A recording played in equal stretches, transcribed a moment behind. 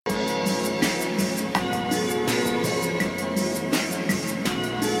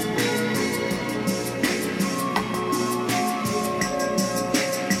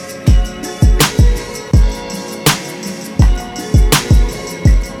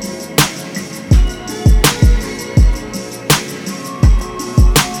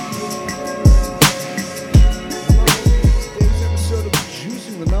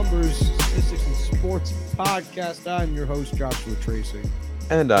Podcast. I'm your host, Joshua Tracy.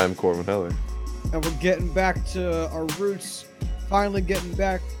 And I'm Corbin Heller. And we're getting back to our roots, finally getting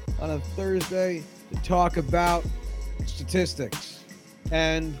back on a Thursday to talk about statistics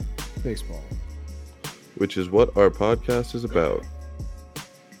and baseball. Which is what our podcast is about.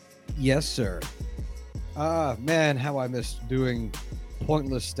 Yes, sir. Man, how I missed doing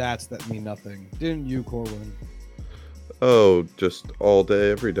pointless stats that mean nothing. Didn't you, Corbin? Oh, just all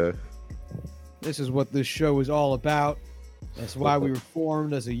day, every day. This is what this show is all about. That's why we were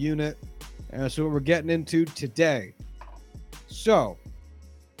formed as a unit. And that's what we're getting into today. So,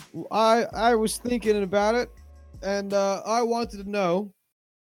 I was thinking about it, and I wanted to know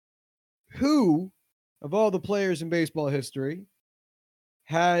who, of all the players in baseball history,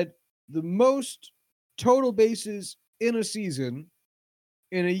 had the most total bases in a season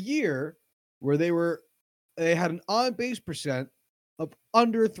in a year where they had an on-base percent of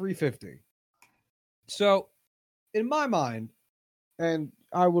under 350. So, in my mind, and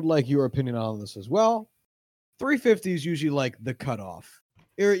I would like your opinion on this as well, 350 is usually like the cutoff.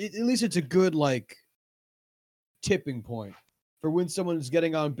 Or at least it's a good like tipping point for when someone's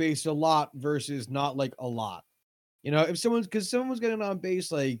getting on base a lot versus not like a lot. You know, if someone's getting on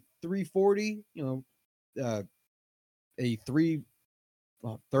base like 340, a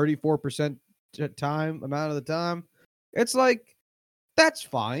 34% amount of the time, it's like that's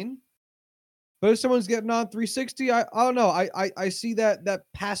fine. But if someone's getting on 360, I don't know. I see that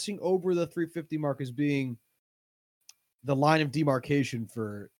passing over the 350 mark as being the line of demarcation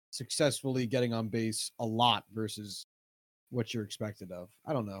for successfully getting on base a lot versus what you're expected of.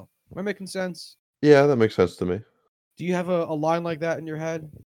 I don't know. Am I making sense? Yeah, that makes sense to me. Do you have a line like that in your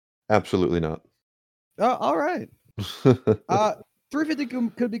head? Absolutely not. Oh, all right.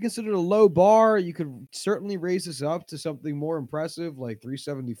 350 could be considered a low bar. You could certainly raise this up to something more impressive, like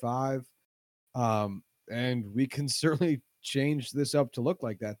 375. And we can certainly change this up to look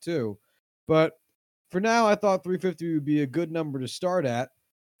like that too. But for now, I thought 350 would be a good number to start at.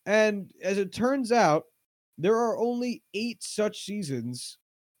 And as it turns out, there are only 8 such seasons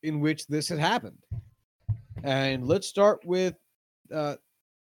in which this had happened. And let's start with the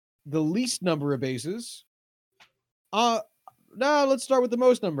least number of bases. Now let's start with the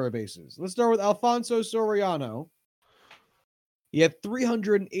most number of bases. Let's start with Alfonso Soriano. He had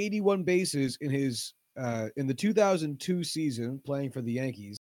 381 bases in his in the 2002 season playing for the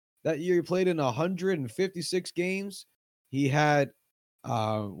Yankees. That year he played in 156 games. He had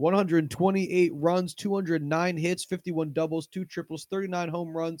 128 runs, 209 hits, 51 doubles, 2 triples, 39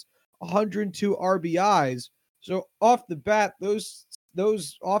 home runs, 102 RBIs. So off the bat, those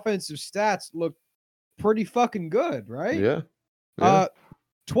offensive stats look pretty fucking good, right? Yeah.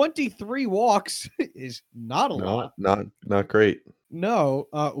 23 walks is not a lot. Not great. No,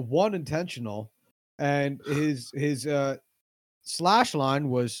 1 intentional, and his slash line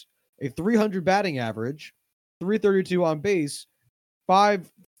was a 300 batting average, 332 on base,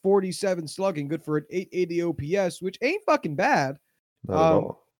 547 slugging, good for an 880 OPS, which ain't fucking bad. Not at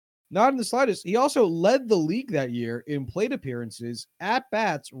all. Not in the slightest. He also led the league that year in plate appearances, at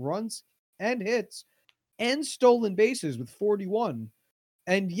bats, runs, and hits, and stolen bases with 41.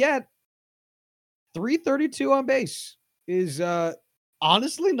 And yet, 332 on base is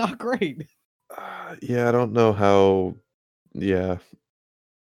honestly not great. Yeah, I don't know how. Yeah.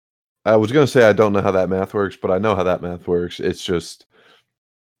 I was going to say I don't know how that math works, but I know how that math works. It's just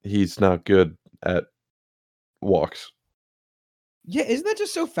he's not good at walks. Yeah, isn't that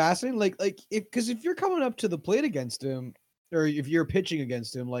just so fascinating? Like if you're coming up to the plate against him, or if you're pitching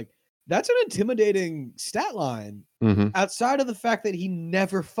against him, like that's an intimidating stat line. Mm-hmm. Outside of the fact that he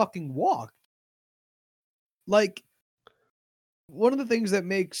never fucking walked. Like, one of the things that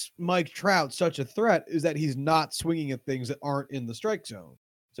makes Mike Trout such a threat is that he's not swinging at things that aren't in the strike zone.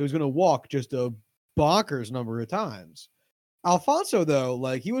 So he's going to walk just a bonkers number of times. Alfonso, though,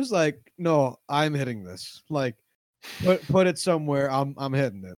 like he was like, no, I'm hitting this. Like, put it somewhere. I'm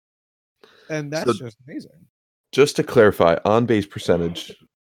hitting it. And that's just amazing. Just to clarify, on-base percentage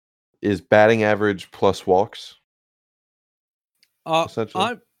is batting average plus walks?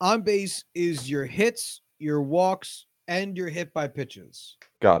 On base is your hits, your walks, and your hit by pitches.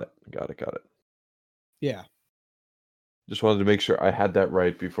 Got it. Yeah. Just wanted to make sure I had that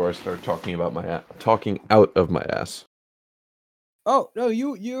right before I started talking out of my ass. Oh no,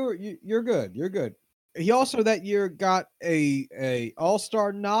 you're good. You're good. He also that year got a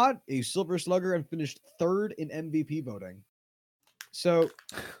All-Star nod, a Silver Slugger, and finished 3rd in MVP voting. So,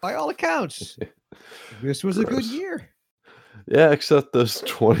 by all accounts, this was a good year. Yeah, except those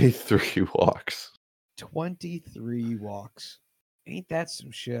 23 walks. 23 walks. Ain't that some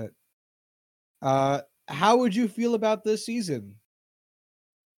shit? How would you feel about this season?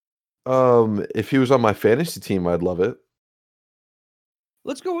 If he was on my fantasy team, I'd love it.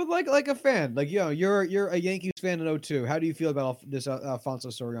 Let's go with like a fan. Like, you're a Yankees fan in '02. How do you feel about this Alfonso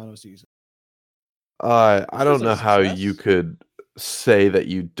Soriano season? I Feels don't like a know how you success. could say that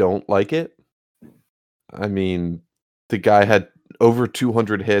you don't like it. I mean, the guy had over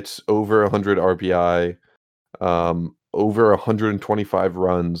 200 hits, over 100 RBI, over 125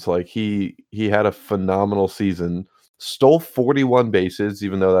 runs. Like he had a phenomenal season. Stole 41 bases,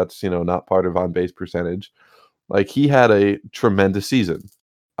 even though that's not part of on base percentage. Like he had a tremendous season.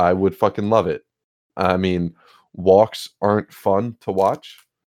 I would fucking love it. I mean, walks aren't fun to watch.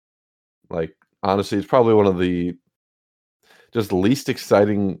 Like honestly, it's probably one of the just least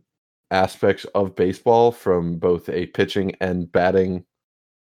exciting aspects of baseball from both a pitching and batting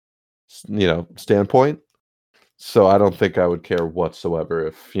standpoint. So I don't think I would care whatsoever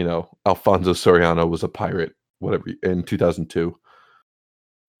if, Alfonso Soriano was a Pirate, whatever, in 2002.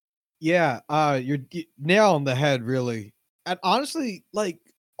 Yeah, you're nail on the head, really. And honestly, like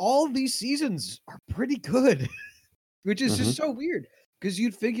all of these seasons are pretty good, which is Mhm. just so weird because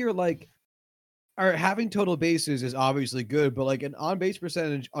you'd figure like, or having total bases is obviously good, but like an on base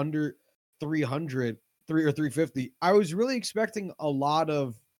percentage under 300, 3 or 350, I was really expecting a lot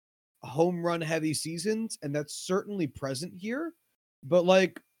of home run heavy seasons, and that's certainly present here. But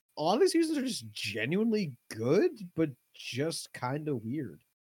like, a lot of these seasons are just genuinely good, but just kind of weird.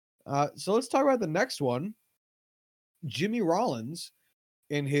 So let's talk about the next one. Jimmy Rollins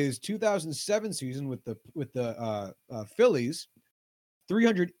in his 2007 season with the Phillies,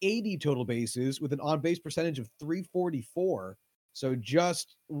 380 total bases with an on base percentage of 344. So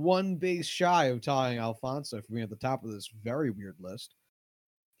just one base shy of tying Alfonso for being at the top of this very weird list.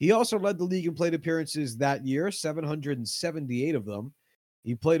 He also led the league in plate appearances that year, 778 of them.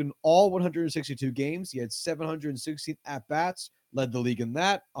 He played in all 162 games. He had 716 at bats, led the league in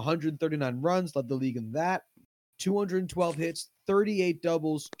that. 139 runs, led the league in that. 212 hits, 38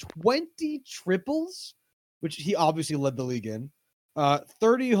 doubles, 20 triples, which he obviously led the league in.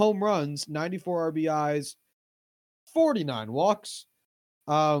 30 home runs, 94 RBIs, 49 walks.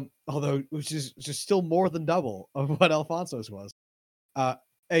 Although which is just still more than double of what Alfonso's was. Uh,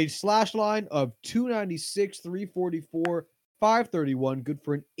 a slash line of 296, 344, 531, good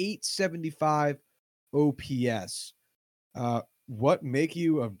for an 875 OPS. What make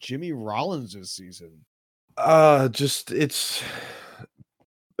you of Jimmy Rollins this season? Just it's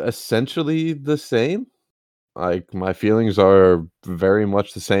essentially the same. Like my feelings are very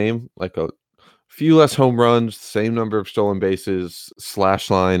much the same. Like a few less home runs, same number of stolen bases. Slash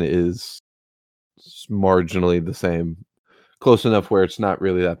line is marginally the same. Close enough where it's not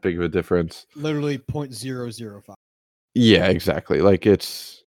really that big of a difference. Literally 0.005. Yeah, exactly. Like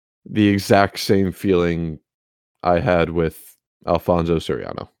it's the exact same feeling I had with Alfonso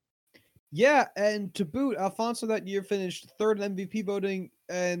Soriano. Yeah, and to boot, Alfonso that year finished third in MVP voting,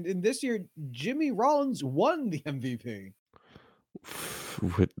 and in this year, Jimmy Rollins won the MVP.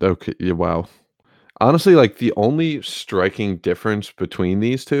 Okay, yeah, wow. Honestly, like the only striking difference between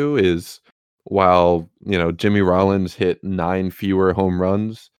these two is while, Jimmy Rollins hit 9 fewer home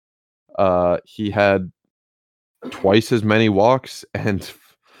runs, he had twice as many walks and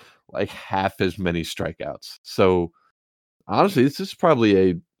like half as many strikeouts. So, honestly, this is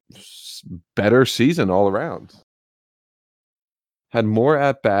probably a better season all around. Had more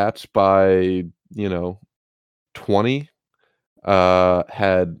at bats by, you know, 20,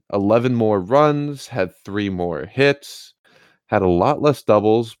 had 11 more runs, had 3 more hits, had a lot less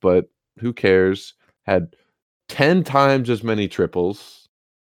doubles, but who cares? Had 10 times as many triples.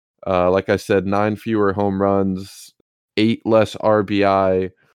 Like I said, 9 fewer home runs, 8 less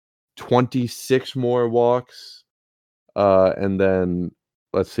RBI, 26 more walks. And then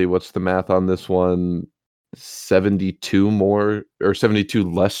let's see, what's the math on this one? 72 more or 72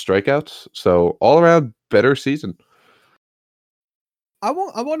 less strikeouts. So all around better season. I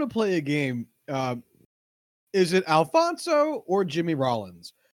want to play a game. Is it Alfonso or Jimmy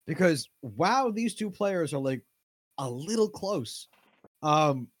Rollins? Because wow, these two players are like a little close.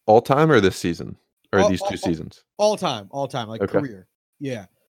 Um, All time or this season? Or all, these 2 all, seasons? all time, like Okay. career. Yeah.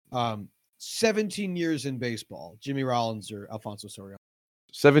 Um, 17 years in baseball. Jimmy Rollins or Alfonso Soriano?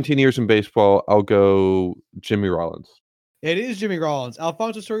 17 years in baseball, I'll go Jimmy Rollins. It is Jimmy Rollins.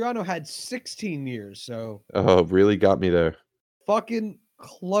 Alfonso Soriano had 16 years, so Oh, really got me there. fucking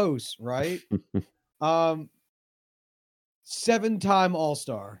close, right? Um, 7-time All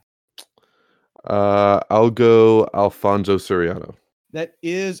Star. I'll go Alfonso Soriano. That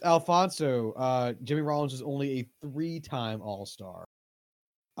is Alfonso. Jimmy Rollins is only a 3-time All Star.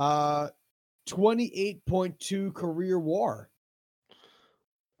 Uh, 28.2 career WAR.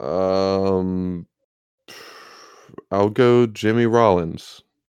 I'll go Jimmy Rollins.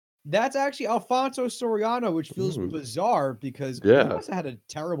 That's actually Alfonso Soriano, which feels Ooh. bizarre because he Yeah. must have had a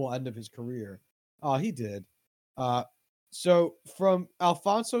terrible end of his career. Oh, he did. So from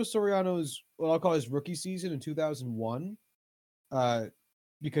Alfonso Soriano's, what I'll call his rookie season in 2001,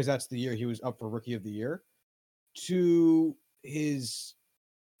 because that's the year he was up for Rookie of the Year, to his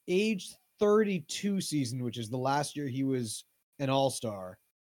age 32 season, which is the last year he was an All-Star,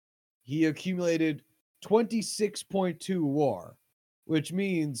 he accumulated 26.2 WAR, which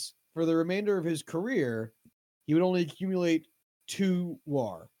means for the remainder of his career, he would only accumulate 2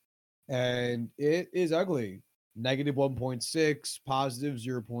 WAR. And it is ugly. Negative 1.6, positive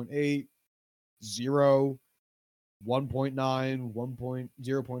 0.8, 0, 1.9,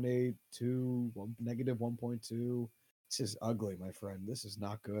 0.8, 2, negative 1.2. This is ugly, my friend. This is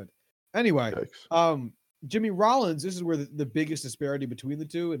not good. Anyway, Yikes. Jimmy Rollins, this is where the biggest disparity between the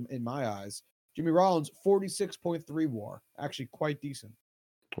two in my eyes. Jimmy Rollins, 46.3 WAR. Actually quite decent.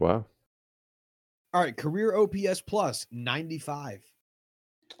 Wow. All right, career OPS plus 95.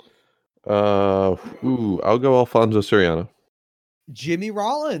 I'll go Alfonso Soriano. Jimmy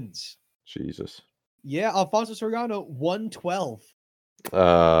Rollins. Jesus. Yeah, Alfonso Soriano, 112.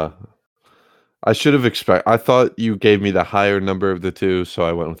 I should have I thought you gave me the higher number of the two, so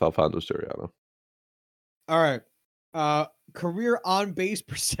I went with Alfonso Soriano. All right. Career on base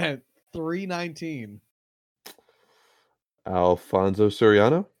percent, 319. Alfonso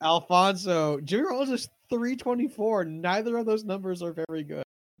Soriano? Alfonso. Jimmy Rollins is 324. Neither of those numbers are very good.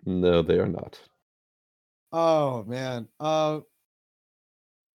 No, they are not. Oh man.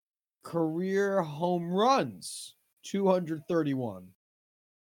 Career home runs, 231.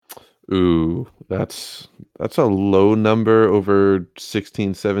 Ooh, that's a low number over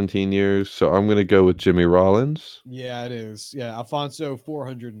 16, 17 years. So I'm gonna go with Jimmy Rollins. Yeah, it is. Yeah, Alfonso,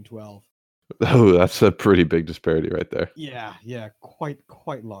 412. Oh, that's a pretty big disparity right there. Yeah, quite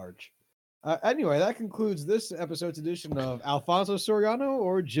large. Anyway, that concludes this episode's edition of Alfonso Soriano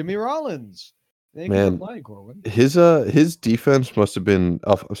or Jimmy Rollins. Thank you for playing, Corwin. His defense must have been.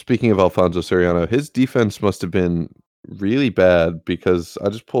 Speaking of Alfonso Soriano, his defense must have been really bad because I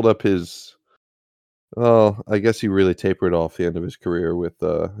just pulled up his. Well, I guess he really tapered off the end of his career with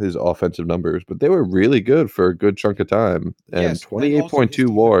his offensive numbers, but they were really good for a good chunk of time. And Yes, and also his 28.2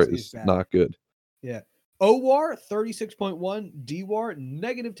 WAR defense is is bad. not good. Yeah. OWAR, 36.1. DWAR,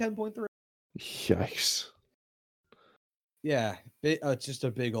 negative 10.3. Yikes. Yeah, it's just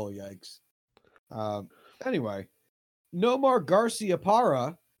a big old yikes. Anyway, Nomar Garcia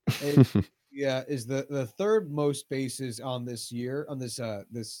Parra is the third most bases on this year on this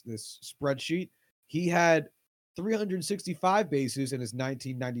spreadsheet. He had 365 bases in his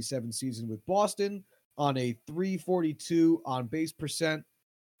 1997 season with Boston on a 342 on base percent.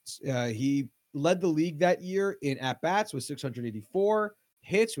 He led the league that year in at bats with 684,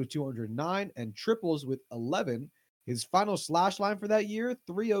 hits with 209, and triples with 11. His final slash line for that year,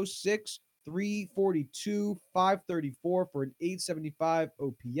 306, 342, 534 for an 875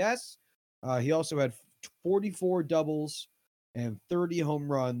 OPS. He also had 44 doubles and 30 home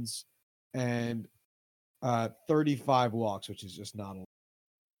runs and 35 walks, which is just not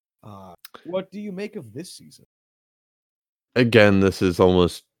a lot. What do you make of this season? Again, this is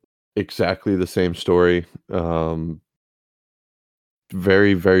almost exactly the same story.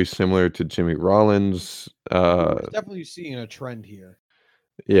 Very, very similar to Jimmy Rollins. We're definitely seeing a trend here.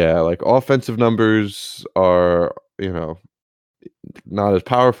 Yeah, like offensive numbers are, not as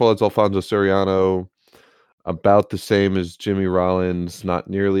powerful as Alfonso Soriano, about the same as Jimmy Rollins, not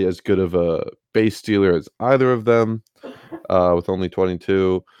nearly as good of a base stealer as either of them, with only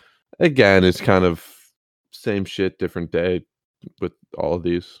 22. Again, it's kind of same shit, different day with all of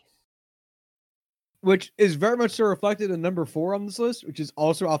these. Which is very much so reflected in number 4 on this list, which is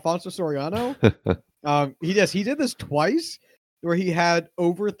also Alfonso Soriano. He did this twice, where he had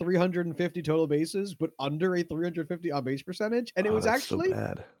over 350 total bases, but under a 350 on base percentage, and it was actually so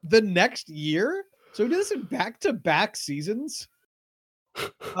bad. The next year. So he did this in back-to-back seasons.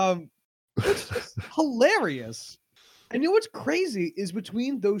 It's just hilarious. And you know what's crazy is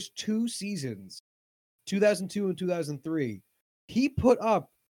between those two seasons, 2002 and 2003, he put up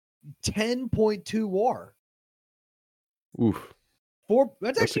 10.2 WAR. Oof.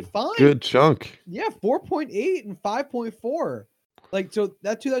 That's actually fine. Good chunk. Yeah, 4.8 and 5.4. Like, so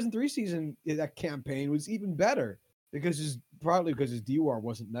that 2003 season, that campaign was even better because probably because his DWAR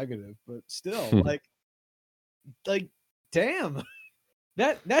wasn't negative, but still, like, damn.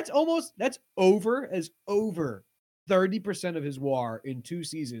 That's over 30% of his WAR in 2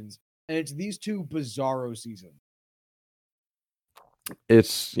 seasons and it's these two bizarro seasons.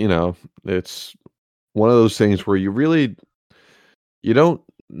 It's, it's one of those things where you don't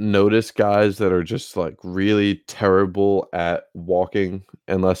notice guys that are just like really terrible at walking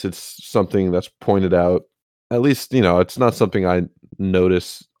unless it's something that's pointed out. At least, it's not something I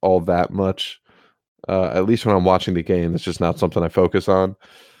notice all that much. At least when I'm watching the game, it's just not something I focus on.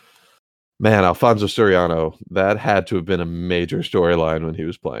 Man, Alfonso Soriano, that had to have been a major storyline when he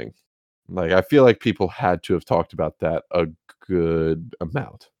was playing. Like, I feel like people had to have talked about that a good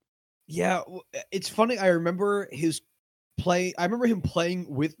amount. Yeah, it's funny. I remember him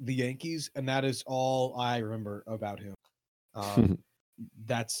playing with the Yankees, and that is all I remember about him.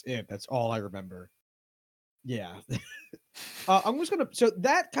 That's it. That's all I remember. Yeah. I'm just gonna. So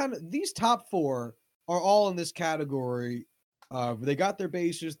these top four are all in this category. They got their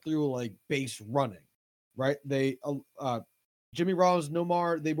bases through like base running, right? Jimmy Rollins,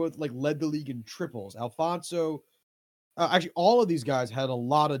 Nomar, they both like led the league in triples. Alfonso, actually, all of these guys had a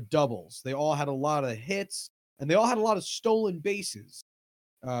lot of doubles. They all had a lot of hits, and they all had a lot of stolen bases.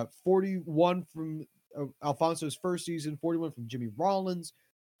 41 from Alfonso's first season, 41 from Jimmy Rollins,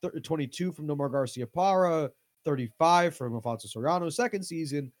 22 from Nomar Garciaparra, 35 from Alfonso Soriano's second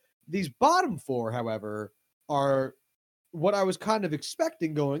season. These bottom four, however, are what I was kind of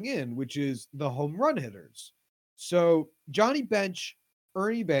expecting going in, which is the home run hitters. So Johnny Bench,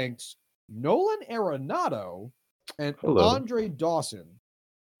 Ernie Banks, Nolan Arenado, and Andre Dawson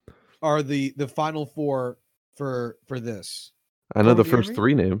are the final four for this. I know the first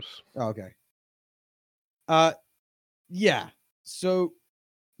three names. Oh, okay. Yeah. So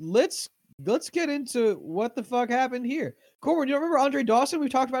let's get into what the fuck happened here. Corbin, you don't remember Andre Dawson? We've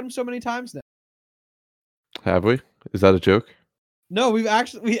talked about him so many times now. Have we? Is that a joke? No, we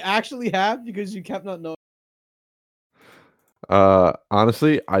actually have, because you kept not knowing.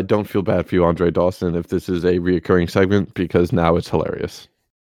 Honestly, I don't feel bad for you, Andre Dawson, if this is a reoccurring segment, because now it's hilarious.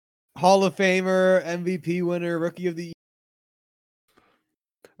 Hall of Famer, MVP winner, Rookie of the Year.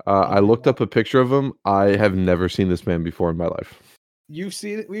 I looked up a picture of him. I have never seen this man before in my life. You've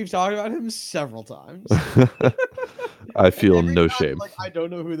seen it. We've talked about him several times. I feel no shame. Like, I don't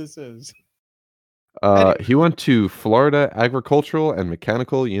know who this is. He went to Florida Agricultural and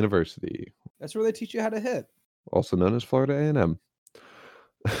Mechanical University. That's where they teach you how to hit. Also known as Florida A&M.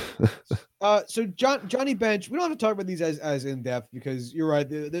 So Johnny Bench, we don't have to talk about these as in depth, because you're right.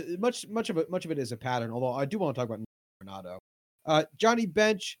 Much of it is a pattern. Although I do want to talk about Arenado. Johnny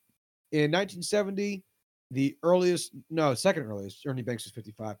Bench in 1970, second earliest. Ernie Banks was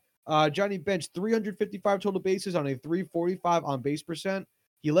 55. Johnny Bench, 355 total bases on a 345 on base percent.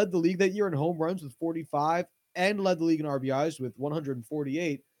 He led the league that year in home runs with 45 and led the league in RBIs with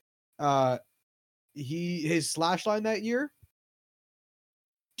 148. His slash line that year,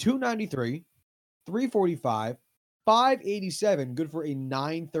 293, 345, 587, good for a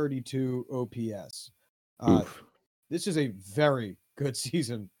 932 OPS. This is a very good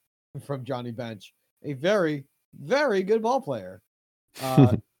season from Johnny Bench. A very, very good ball player.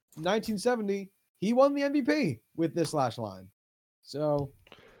 1970, he won the MVP with this slash line. So,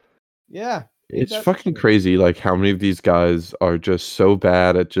 yeah. It's fucking crazy, like, how many of these guys are just so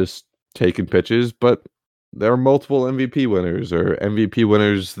bad at just taking pitches, but there are multiple MVP winners or MVP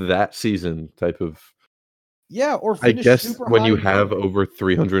winners that season type of. Yeah, or I guess when you have over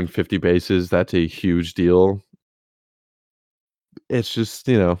 350 bases, that's a huge deal. It's just,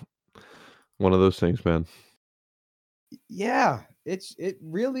 one of those things, man. Yeah,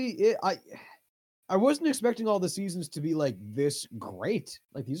 I wasn't expecting all the seasons to be like this great.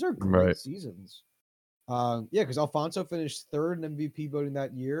 Like, these are great seasons. Yeah, because Alfonso finished third in MVP voting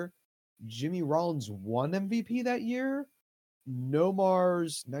that year. Jimmy Rollins won MVP that year.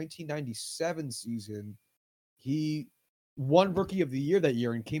 Nomar's 1997 season, he won Rookie of the Year that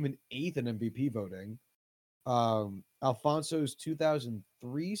year and came in 8th in MVP voting. Alfonso's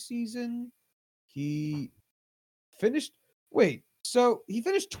 2003 season, he finished 20th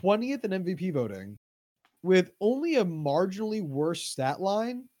in MVP voting with only a marginally worse stat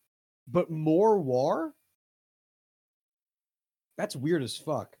line, but more WAR. That's weird as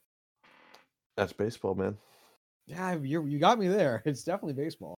fuck. That's baseball, man. Yeah, you got me there. It's definitely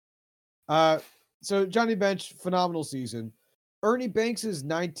baseball. So Johnny Bench, phenomenal season. Ernie Banks's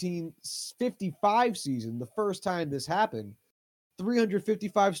 1955 season, the first time this happened,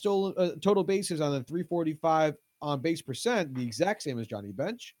 355 stolen total bases on a 345 on base percent, the exact same as Johnny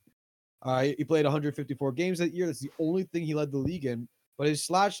Bench. He played 154 games that year. That's the only thing he led the league in. But his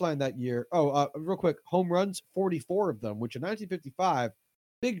slash line that year, real quick, home runs, 44 of them, which in 1955,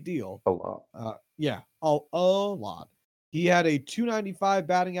 big deal. A lot. Yeah, a lot. He had a 295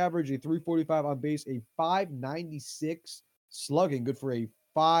 batting average, a 345 on base, a 596 slugging, good for a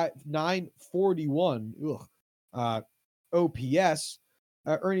 941 OPS.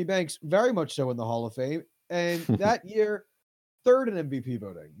 Ernie Banks, very much so in the Hall of Fame. And that year, third in MVP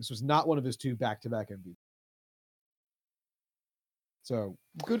voting. This was not one of his two back-to-back MVPs. So,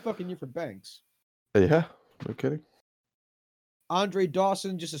 good fucking year for Banks. Yeah, no kidding. Andre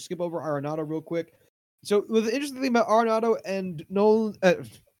Dawson, just to skip over Arenado real quick. So, the interesting thing about Arenado and Nolan, the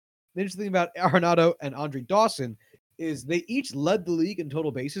interesting thing about Arenado and Andre Dawson is they each led the league in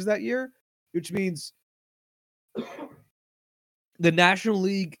total bases that year, which means the National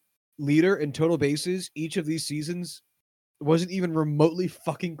League leader in total bases each of these seasons wasn't even remotely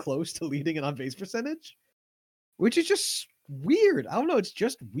fucking close to leading an on-base percentage, which is just weird. I don't know. It's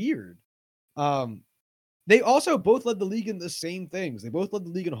just weird. They also both led the league in the same things. They both led the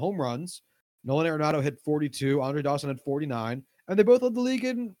league in home runs. Nolan Arenado hit 42. Andre Dawson had 49. And they both led the league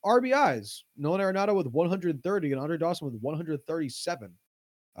in RBIs. Nolan Arenado with 130 and Andre Dawson with 137.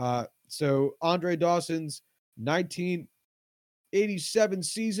 So Andre Dawson's 1987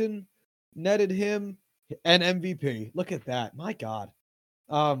 season netted him an MVP. Look at that. My God.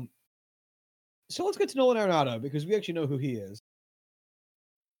 So let's get to Nolan Arenado because we actually know who he is.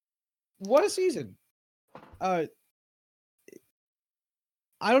 What a season. I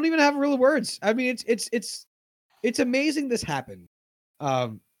don't even have real words. I mean, it's amazing this happened.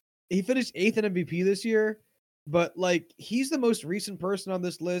 He finished 8th in MVP this year, but like he's the most recent person on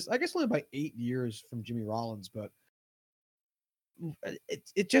this list. I guess only by 8 years from Jimmy Rollins, but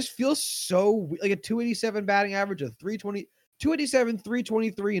it just feels so like a 287 batting average, a 287,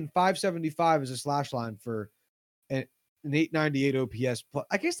 323, and 575 is a slash line for an 898 OPS.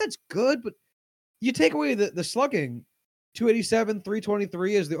 I guess that's good, but you take away the slugging, 287,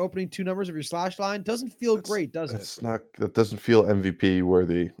 323 is the opening two numbers of your slash line. Doesn't feel great, does it? That doesn't feel MVP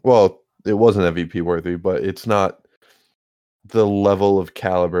worthy. Well, it wasn't MVP worthy, but it's not the level of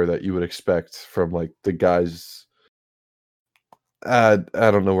caliber that you would expect from like the guys. I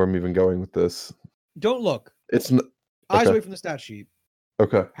don't know where I'm even going with this. Don't look. It's eyes away from the stat sheet.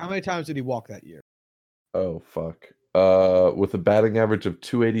 Okay. How many times did he walk that year? Oh fuck. With a batting average of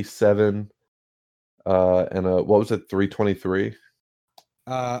 287. And what was it, 323?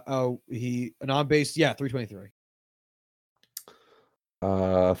 He an on base, 323.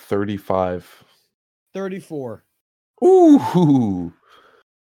 35. 34. Ooh.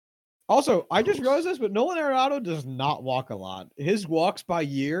 Also, I just realized this, but Nolan Arenado does not walk a lot. His walks by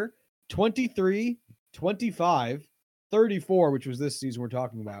year, 23, 25, 34, which was this season we're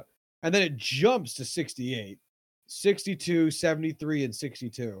talking about. And then it jumps to 68, 62, 73, and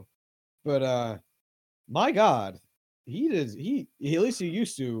 62. But my God, he at least he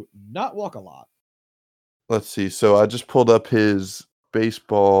used to not walk a lot. Let's see. So I just pulled up his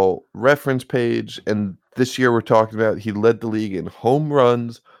baseball reference page, and this year we're talking about he led the league in home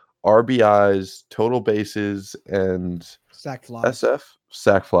runs, RBIs, total bases, and sac flies.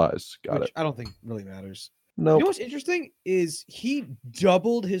 Sac flies. Got it. I don't think really matters. No. You know what's interesting is he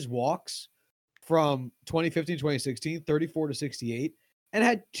doubled his walks from 2015 to 2016, 34 to 68, and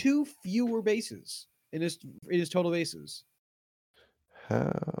had 2 fewer bases in his total bases.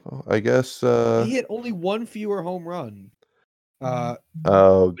 How? I guess he hit only 1 fewer home run.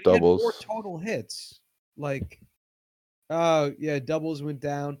 Doubles. He had 4 total hits. Doubles went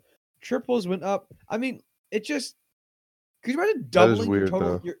down, triples went up. I mean, it just could you imagine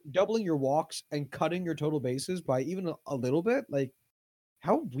doubling your walks and cutting your total bases by even a little bit? Like,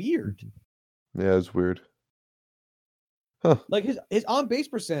 how weird. Yeah, it's weird. Huh. Like his on base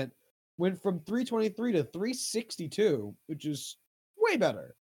percent went from 323 to 362, which is way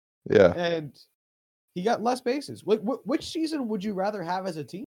better. Yeah. And he got less bases. Which season would you rather have as a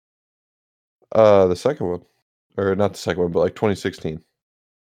team? The second one. Or not the second one, but like 2016.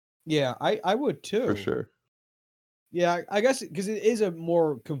 Yeah, I would too. For sure. Yeah, I guess because it is a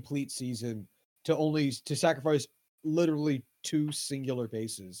more complete season to sacrifice literally 2 singular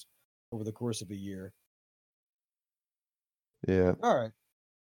bases over the course of a year. Yeah. All right,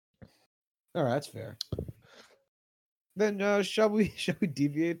 that's fair. Then shall we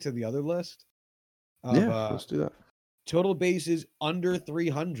deviate to the other list? Let's do that. Total bases under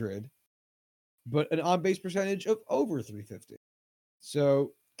 300, but an on-base percentage of over 350.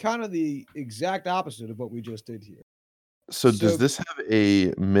 So kind of the exact opposite of what we just did here. So does this have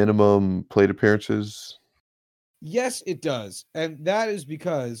a minimum plate appearances? Yes, it does. And that is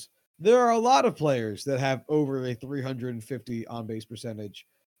because there are a lot of players that have over a 350 on-base percentage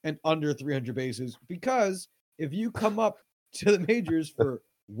and under 300 bases, because if you come up to the majors for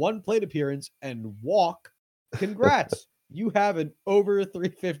 1 plate appearance and walk, congrats. you have an over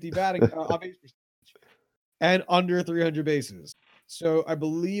 350 batting on base percentage and under 300 bases. So I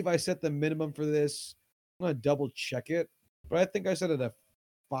believe I set the minimum for this. I'm gonna double check it, but I think I set it at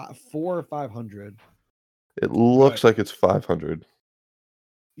 4 or 500. It looks like it's 500.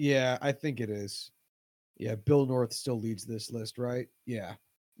 Yeah, I think it is. Yeah, Bill North still leads this list, right? Yeah,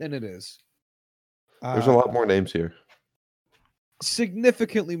 and it is. There's a lot more names here.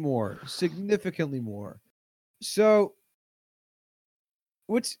 Significantly more. Significantly more. So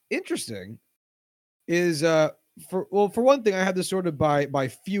what's interesting is for one thing, I have this sorted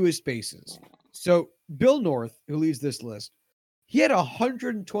by fewest bases. So Bill North, who leads this list, he had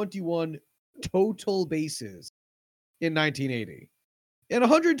 121 total bases in 1980 in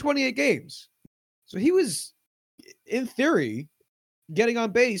 128 games. So he was, in theory, getting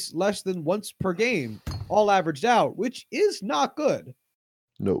on base less than once per game, all averaged out, which is not good.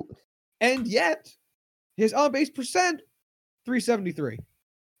 No. And yet, his on base percent, 373.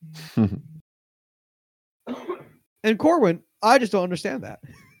 And Corwin, I just don't understand that.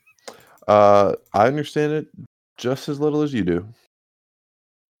 I understand it just as little as you do.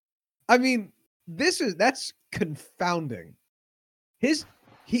 I mean, that's confounding. His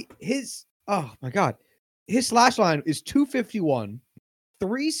oh my god. His slash line is 251,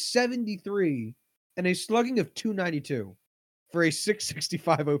 373, and a slugging of 292 for a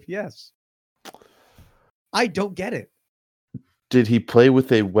 665 OPS. I don't get it. Did he play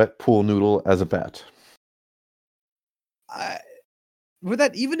with a wet pool noodle as a bat? Would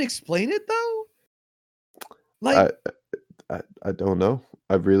that even explain it though? Like I don't know.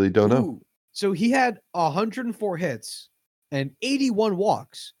 I really don't know. So he had 104 hits and 81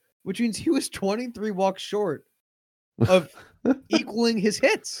 walks, which means he was 23 walks short of equaling his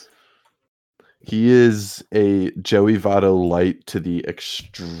hits. He is a Joey Votto light to the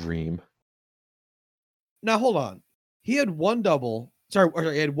extreme. Now hold on. He had one double. Sorry,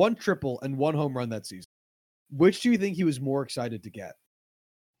 he had one triple and one home run that season. Which do you think he was more excited to get?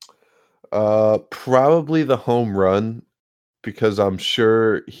 Probably the home run, because I'm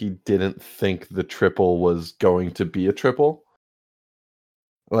sure he didn't think the triple was going to be a triple.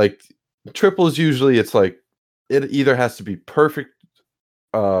 Like triples usually it's like it either has to be perfect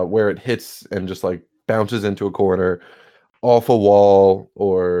where it hits and just like bounces into a corner, off a wall,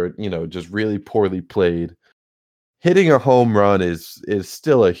 or just really poorly played. Hitting a home run is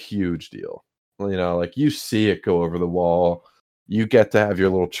still a huge deal. Like you see it go over the wall. You get to have your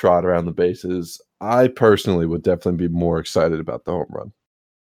little trot around the bases. I personally would definitely be more excited about the home run.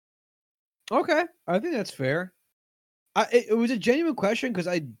 Okay, I think that's fair. It was a genuine question because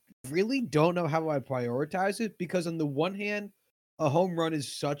I really don't know how I prioritize it, because on the one hand, a home run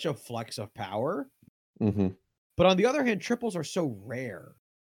is such a flex of power. Mm-hmm. But on the other hand, triples are so rare,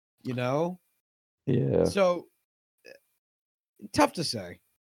 Yeah. So tough to say.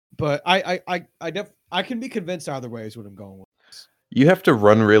 But I can be convinced either way is what I'm going with. You have to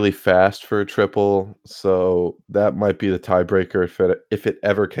run really fast for a triple, so that might be the tiebreaker if it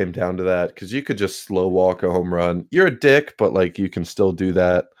ever came down to that, because you could just slow walk a home run. You're a dick, but like you can still do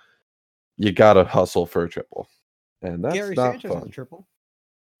that. You gotta hustle for a triple, and that's Gary not Sanchez fun. has a triple.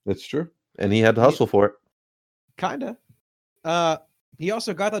 It's true, and he had to hustle for it. Kinda. He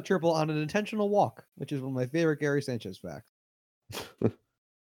also got that triple on an intentional walk, which is one of my favorite Gary Sanchez facts.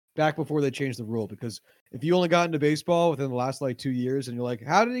 Back before they changed the rule, because if you only got into baseball within the last 2 years and you're like,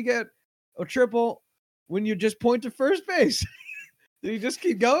 how did he get a triple when you just point to first base? Did he just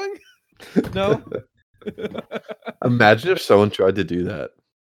keep going? No. Imagine if someone tried to do that.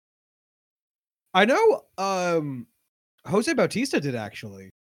 I know Jose Bautista did actually.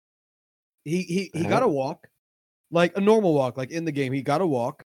 He got a walk, like a normal walk, like in the game. He got a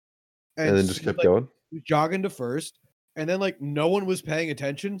walk and then just kept going. He was jogging to first. And then no one was paying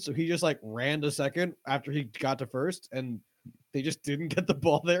attention, so he just ran to second after he got to first, and they just didn't get the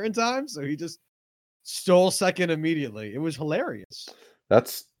ball there in time, so he just stole second immediately. It was hilarious.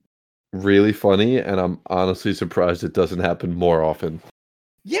 That's really funny, and I'm honestly surprised it doesn't happen more often.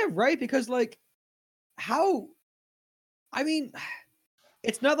 Yeah, right, because how? I mean,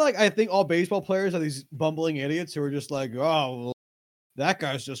 it's not like I think all baseball players are these bumbling idiots who are just like, oh, well, that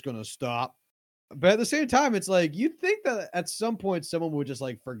guy's just gonna stop. But at the same time, it's you'd think that at some point someone would just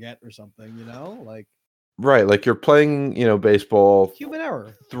forget or something, Right, like you're playing, baseball. Human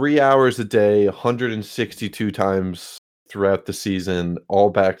error. 3 hours a day, 162 times throughout the season, all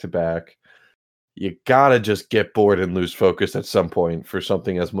back to back. You gotta just get bored and lose focus at some point for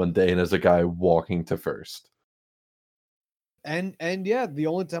something as mundane as a guy walking to first. And yeah, the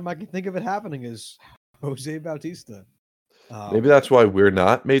only time I can think of it happening is Jose Bautista. Maybe that's why we're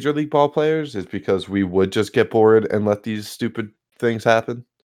not major league ball players, is because we would just get bored and let these stupid things happen.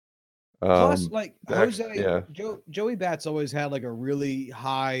 Plus, like Yeah. Joey Bats always had like a really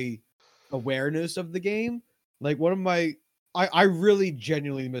high awareness of the game. Like one of my, I really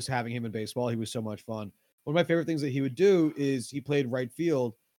genuinely miss having him in baseball. He was so much fun. One of my favorite things that he would do is he played right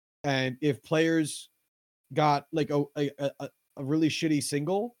field, and if players got like a really shitty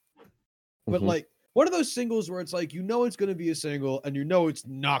single, but Mhm. like one of those singles where it's like it's going to be a single and it's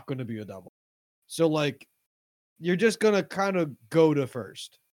not going to be a double. So like you're just going to kind of go to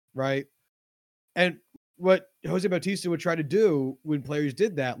first, right? And what Jose Bautista would try to do when players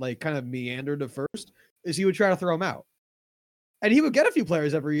did that, like kind of meander to first, is he would try to throw them out. And he would get a few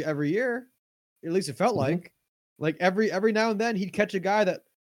players every year. At least it felt like. Like every now and then he'd catch a guy that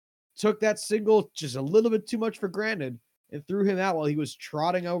took that single just a little bit too much for granted and threw him out while he was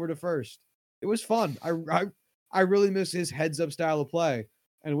trotting over to first. It was fun. I really miss his heads up style of play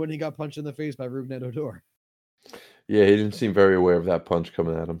and when he got punched in the face by Rougned Odor. Yeah, he didn't seem very aware of that punch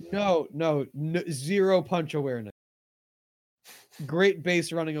coming at him. No, zero punch awareness. Great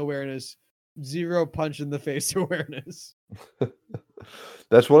base running awareness, zero punch in the face awareness.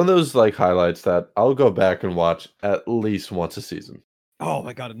 That's one of those like highlights that I'll go back and watch at least once a season. Oh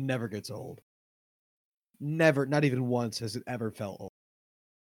my god, it never gets old. Never, not even once has it ever felt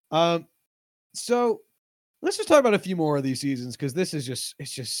old. So let's just talk about a few more of these seasons because this is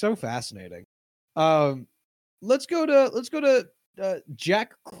it's just so fascinating. Let's go to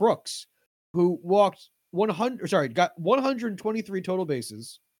Jack Crooks, who got 123 total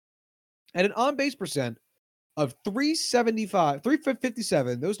bases and an on base percent of 375,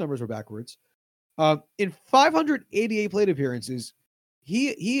 357. Those numbers were backwards. In 588 plate appearances,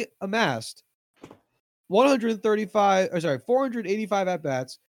 he amassed 485 at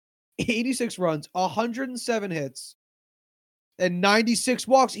bats, 86 runs, 107 hits, and 96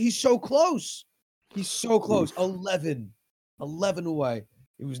 walks. He's so close. He's so close. 11 away.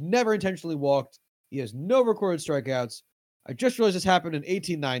 He was never intentionally walked. He has no recorded strikeouts. I just realized this happened in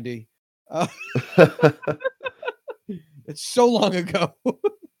 1890. It's so long ago.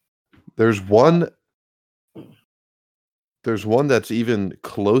 There's one that's even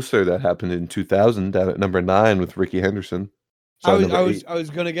closer that happened in 2000 down at number 9 with Ricky Henderson. I was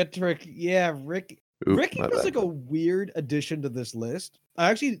gonna get to Ricky. Yeah, Ricky. Oop, Ricky was like a weird addition to this list.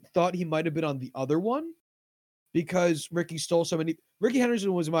 I actually thought he might have been on the other one because Ricky stole so many. Ricky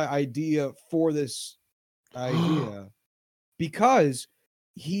Henderson was my idea for this idea because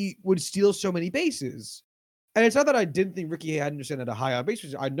he would steal so many bases. And it's not that I didn't think Ricky Henderson had a high on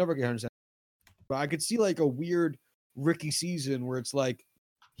base. I know Ricky Henderson, but I could see like a weird Ricky season where it's like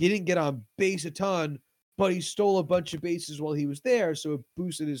he didn't get on base a ton, but he stole a bunch of bases while he was there, so it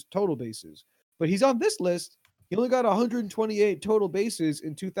boosted his total bases. But he's on this list. He only got 128 total bases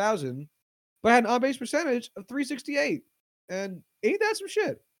in 2000, but had an on-base percentage of 368. And ain't that some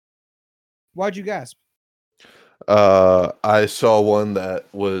shit? Why'd you gasp? I saw one that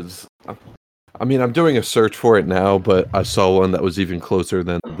was. I mean, I'm doing a search for it now, but I saw one that was even closer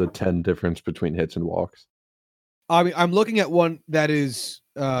than the 10 difference between hits and walks. I mean, I'm looking at one that is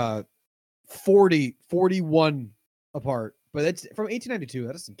 41 apart, but it's from 1892.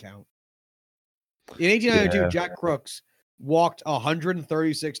 That doesn't count. In 1892, Jack Crooks walked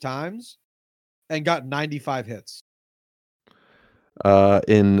 136 times and got 95 hits.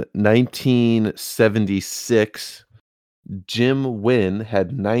 In 1976, Jim Wynn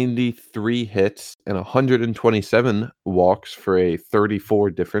had 93 hits and 127 walks for a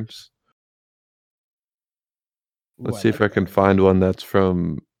 34 difference. Let's see if I can find one that's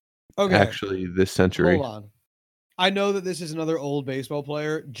from actually this century. Hold on. I know that this is another old baseball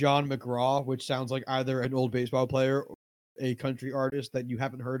player, John McGraw, which sounds like either an old baseball player or a country artist that you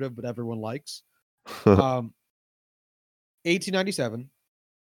haven't heard of, but everyone likes. 1897,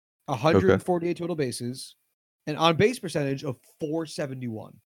 148 total bases, and on base percentage of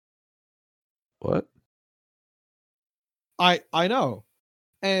 471. What? I know.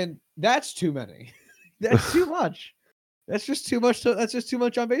 And that's too many. That's too much. That's just too much. That's just too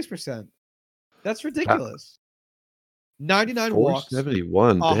much on base percent. That's ridiculous. 99 walks,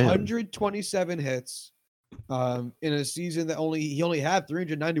 127 hits, in a season that he only had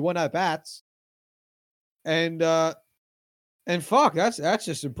 391 at bats, and fuck, that's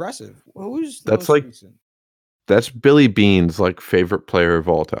just impressive. Who's that's like recent? That's Billy Beane's like favorite player of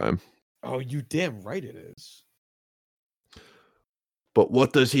all time. Oh, you damn right it is. But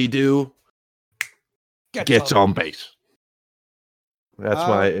what does he do? Gets on base. That's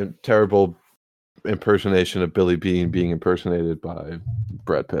my terrible impersonation of Billy Beane being impersonated by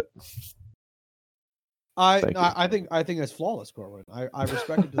Brad Pitt. Thank you. I think that's flawless, Corwin. I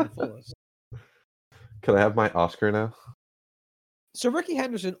respect it to the fullest. Can I have my Oscar now? So Ricky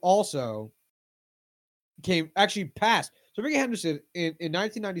Henderson also passed. So Ricky Henderson in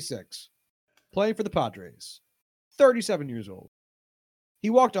 1996, playing for the Padres, 37 years old. He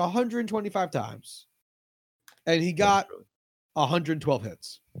walked 125 times, and he got 112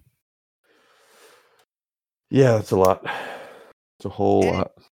 hits. Yeah, that's a lot. It's a whole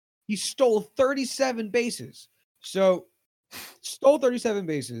lot. He stole 37 bases. So stole 37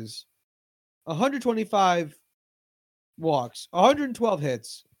 bases, 125 walks, 112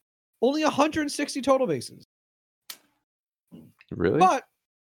 hits, only 160 total bases. Really? But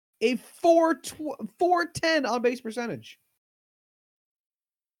a 410 on base percentage.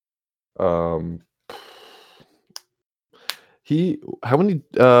 How many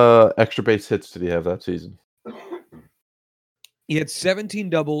extra base hits did he have that season? He had 17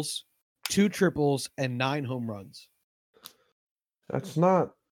 doubles, 2 triples, and 9 home runs. That's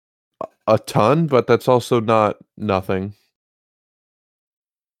not a ton, but that's also not nothing.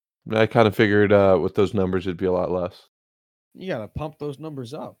 I kind of figured with those numbers it'd be a lot less. You got to pump those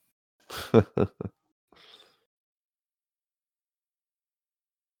numbers up.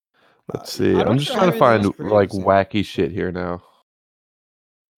 Let's see. I'm just trying to find like wacky shit here now.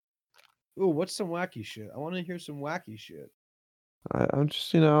 Ooh, what's some wacky shit? I want to hear some wacky shit. I'm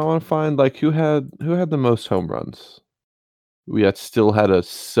just, I want to find like who had the most home runs. We still had a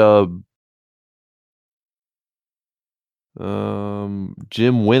sub.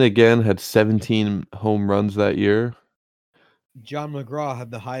 Jim Wynn again had 17 home runs that year. John McGraw had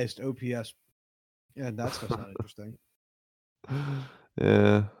the highest OPS, and that's just not interesting.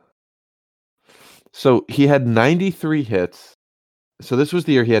 Yeah. So he had 93 hits. So this was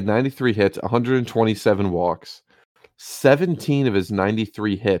the year he had 93 hits, 127 walks. 17 of his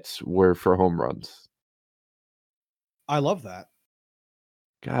 93 hits were for home runs. I love that.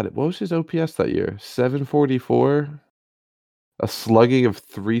 God, what was his OPS that year? 744? A slugging of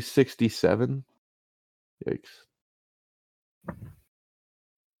 367? Yikes.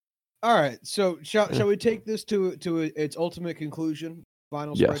 All right, so shall we take this to its ultimate conclusion?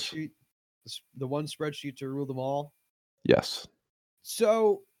 Final spreadsheet, the one spreadsheet to rule them all. Yes.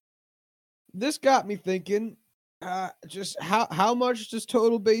 So this got me thinking. Just how much does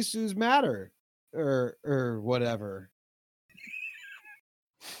total bases matter, or whatever?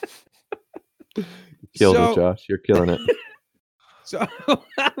 Killed it, Josh. You're killing it. So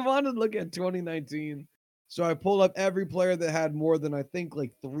I wanted to look at 2019. So I pulled up every player that had more than, I think,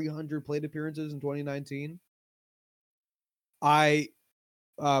 like 300 plate appearances in 2019. I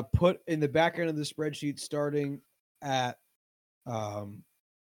put in the back end of the spreadsheet starting at where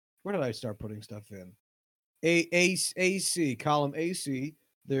did I start putting stuff in? AC column AC,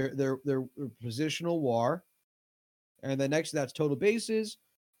 their positional WAR, and then next to that's total bases,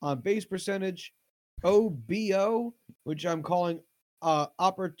 on base percentage, OBO, which I'm calling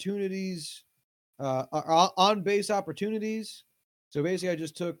opportunities, on base opportunities. So basically, I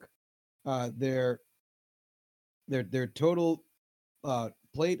just took their total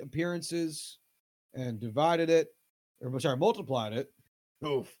plate appearances and divided it, multiplied it,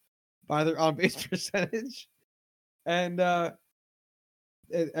 by their on base percentage, and that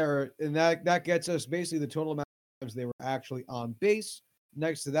gets us basically the total amount of times they were actually on base.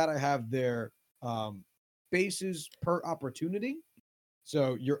 Next to that, I have their bases per opportunity.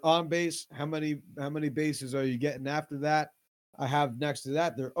 So you're on base. How many bases are you getting after that? I have next to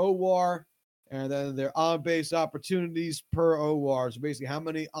that their OWAR, and then their on base opportunities per OWAR. So basically, how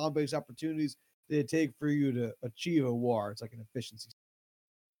many on base opportunities did it take for you to achieve a WAR? It's like an efficiency.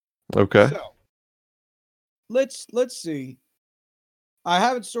 Okay. So let's see. I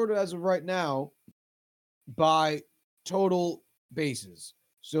have it sorted as of right now by total bases.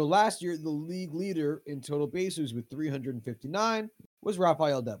 So last year, the league leader in total bases with 359 was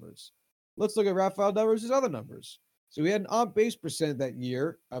Rafael Devers. Let's look at Rafael Devers' other numbers. So he had an on-base percent that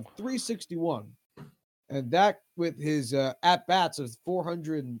year of 361. And that with his at-bats of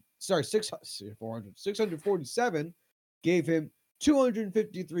 647 gave him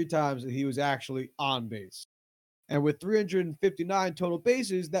 253 times that he was actually on base. And with 359 total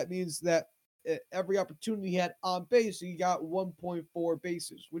bases, that means that every opportunity he had on base, he got 1.4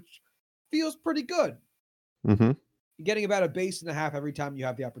 bases, which feels pretty good. Mm-hmm. You're getting about a base and a half every time you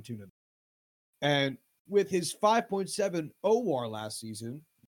have the opportunity. And with his 5.7 OWAR last season,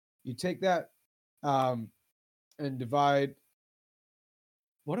 you take that and divide.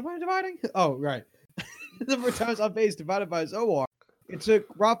 What am I dividing? Oh, right. The number of times on base divided by his OWAR. It took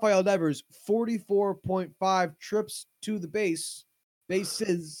Rafael Devers 44.5 trips to the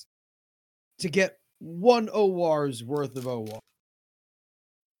bases to get one OR's worth of OR.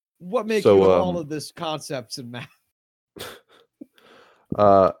 What makes So, you know all of this concepts in math?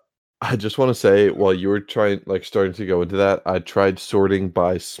 I just want to say, while you were starting to go into that, I tried sorting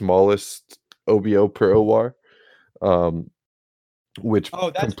by smallest OBO per OR, um, which Oh,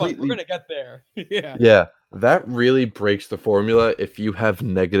 that's fun. We're completely, gonna get there. Yeah. yeah, that really breaks the formula if you have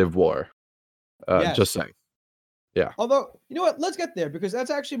negative WAR. Just Yes. saying. Yeah. Although, you know what? Let's get there because that's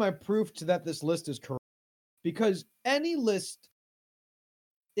actually my proof to that this list is correct. Because any list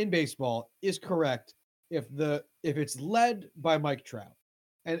in baseball is correct if it's led by Mike Trout.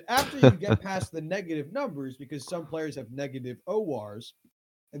 And after you get past the negative numbers, because some players have negative ORs,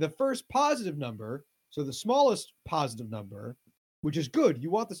 and the first positive number, so the smallest positive number, which is good,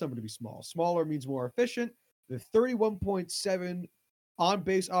 you want this number to be small. Smaller means more efficient. The 31.7 on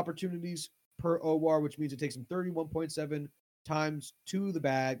base opportunities per OR, which means it takes him 31.7 times to the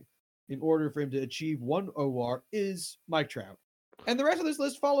bag in order for him to achieve one OR, is Mike Trout. And the rest of this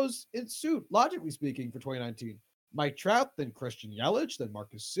list follows in suit, logically speaking, for 2019. Mike Trout, then Christian Yelich, then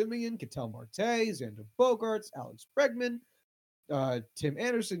Marcus Semien, Ketel Marte, Xander Bogaerts, Alex Bregman, Tim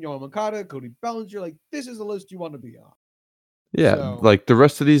Anderson, Yohan Moncada, Cody Bellinger. Like, this is the list you want to be on. Yeah, So, like the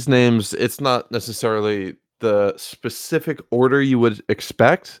rest of these names, it's not necessarily the specific order you would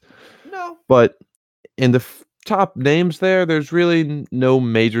expect, no. but in the top names there's really no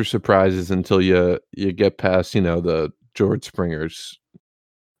major surprises until you get past, the George Springers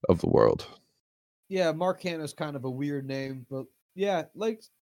of the world. Yeah, Mark Hanna's kind of a weird name, but yeah, like,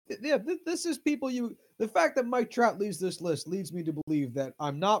 yeah, this is people you. The fact that Mike Trout leads this list leads me to believe that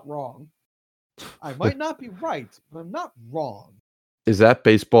I'm not wrong. I might not be right, but I'm not wrong. Is that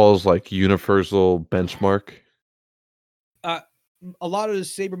baseball's like universal benchmark? Uh, a lot of the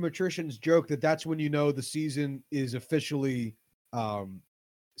sabermetricians joke that that's when you know the season is officially,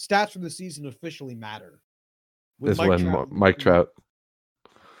 stats from the season officially matter. When Is Mike when Trout leads Mike the league. Trout.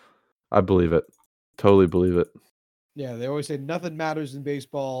 I believe it. Totally believe it. Yeah, they always say nothing matters in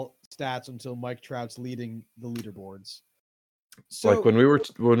baseball stats until Mike Trout's leading the leaderboards. Like So,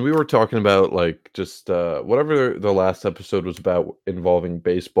 when we were talking about like just whatever the last episode was about involving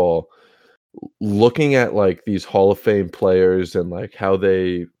baseball, looking at like these Hall of Fame players and like how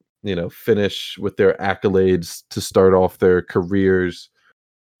they, finish with their accolades to start off their careers.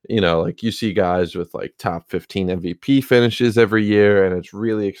 Like you see guys with like top 15 MVP finishes every year, and it's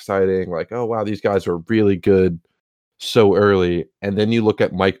really exciting. Like, oh wow, these guys are really good so early. And then you look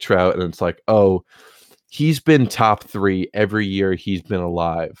at Mike Trout, and it's like, oh, he's been top 3 every year he's been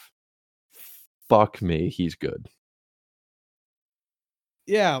alive. Fuck me, he's good.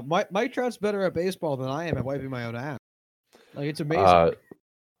 yeah, Mike Trout's better at baseball than I am at wiping my own ass. Like, it's amazing. Uh,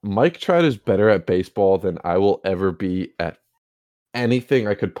 Mike Trout is better at baseball than I will ever be at anything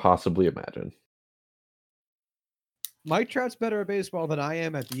I could possibly imagine. Mike Trout's better at baseball than I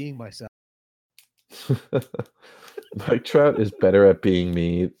am at being myself. Mike Trout is better at being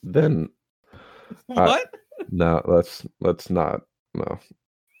me than What? no, let's not. No.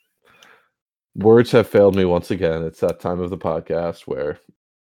 Words have failed me once again. It's that time of the podcast where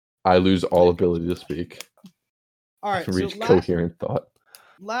I lose all ability to speak. All right, Reach so coherent thought.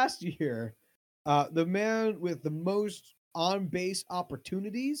 last year, the man with the most on base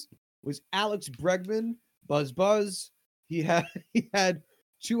opportunities was Alex Bregman. Buzz. He had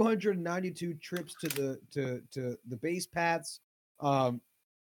 292 trips to the base paths.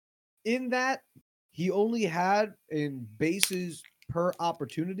 In that, he only had in bases per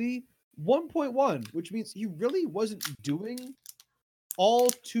opportunity 1.1, which means he really wasn't doing all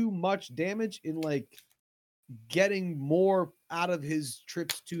too much damage in like getting more out of his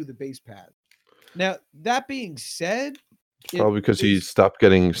trips to the base path. Now, that being said, Probably because he stopped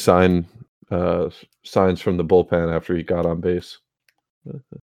getting signs from the bullpen after he got on base.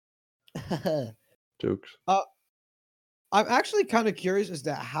 Jokes. I'm actually kind of curious as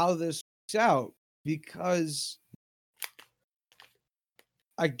to how this works out because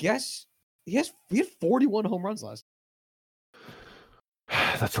I guess he had 41 home runs last.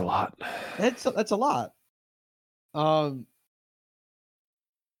 That's a lot. That's a lot. All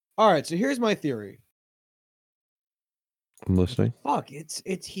right, so here's my theory. I'm listening. Fuck, it's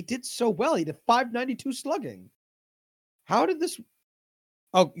he did so well. He did 592 slugging. How did this?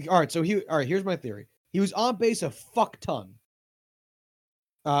 Oh, all right. So here's my theory. He was on base a fuck ton.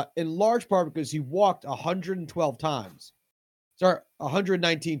 In large part because he walked 112 times. Sorry,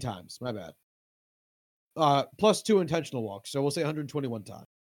 119 times. My bad. Plus 2 intentional walks. So we'll say 121 times.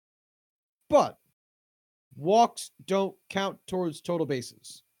 But walks don't count towards total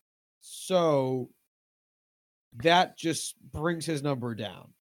bases. So that just brings his number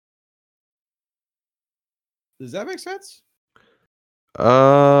down. Does that make sense?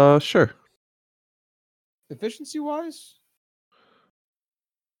 Sure. Efficiency wise?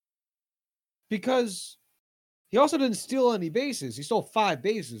 Because he also didn't steal any bases. He stole 5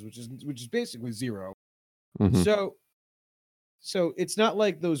 bases, which is basically 0. Mhm. So it's not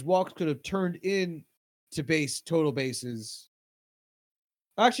like those walks could have turned in to total bases.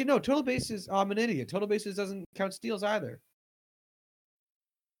 Actually, no, total bases. Oh, I'm an idiot. Total bases doesn't count steals either.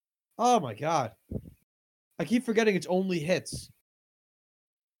 Oh my god. I keep forgetting it's only hits.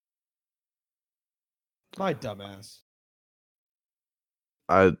 My dumbass.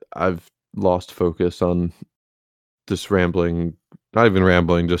 I've lost focus on this rambling, not even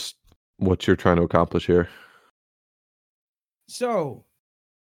rambling, just what you're trying to accomplish here. So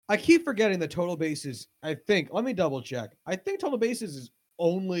I keep forgetting the total bases. I think, let me double check. I think total bases is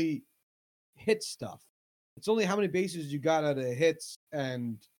only hit stuff. It's only how many bases you got out of hits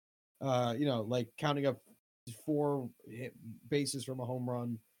and, like counting up 4 bases from a home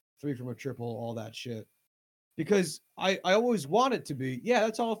run, 3 from a triple, all that shit. Because I always want it to be, yeah,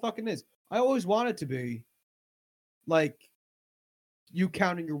 that's all it fucking is. I always want it to be like you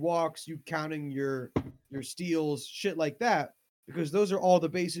counting your walks, you counting your steals, shit like that, because those are all the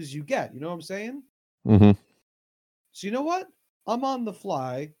bases you get. You know what I'm saying? Mhm. So you know what? I'm on the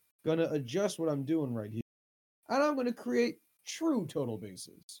fly, gonna adjust what I'm doing right here, and I'm gonna create true total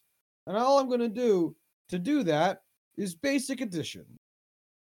bases. And all I'm gonna do to do that is basic addition.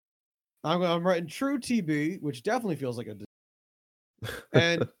 I'm writing true TB, which definitely feels like a,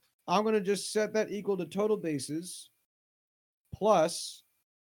 and I'm gonna just set that equal to total bases plus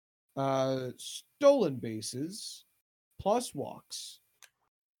stolen bases plus walks.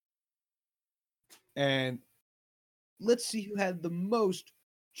 And let's see who had the most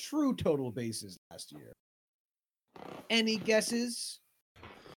true total bases last year. Any guesses?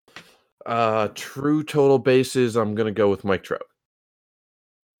 True total bases, I'm gonna go with Mike Trout.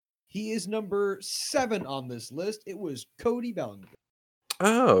 He is number 7 on this list. It was Cody Bellinger.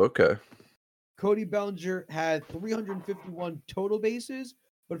 Oh, okay. Cody Bellinger had 351 total bases,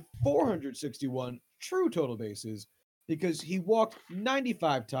 but 461 true total bases because he walked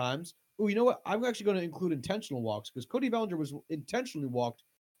 95 times. Oh, you know what? I'm actually going to include intentional walks because Cody Bellinger was intentionally walked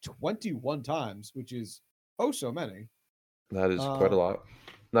 21 times, which is oh so many. That is quite a lot.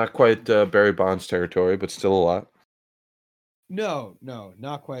 Not quite Barry Bonds territory, but still a lot. No,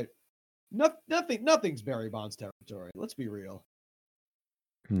 not quite. Nothing's Barry Bonds territory. Let's be real.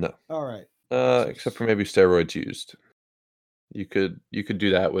 No. All right. Except for maybe steroids used. You could do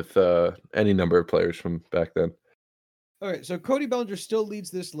that with any number of players from back then. All right, so Cody Bellinger still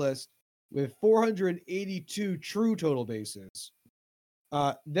leads this list with 482 true total bases.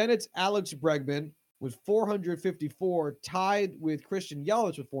 Then it's Alex Bregman with 454, tied with Christian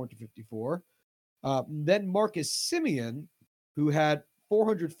Yelich with 454. Then Marcus Semien, who had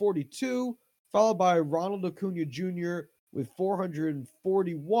 442, followed by Ronald Acuna Jr. with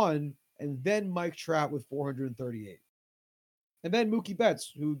 441, and then Mike Trout with 438. And then Mookie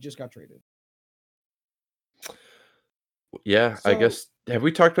Betts, who just got traded. Yeah, I guess. Have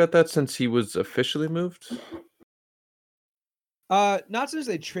we talked about that since he was officially moved? Not since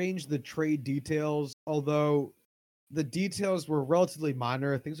they changed the trade details, although the details were relatively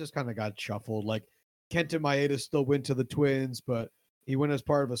minor. Things just kind of got shuffled. Like Kenta Maeda still went to the Twins, but he went as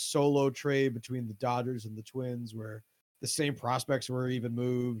part of a solo trade between the Dodgers and the Twins, where the same prospects were even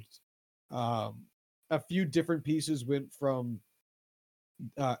moved. A few different pieces went from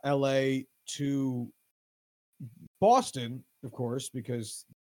LA to Boston, of course, because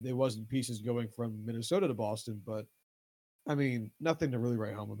there wasn't pieces going from Minnesota to Boston, but I mean, nothing to really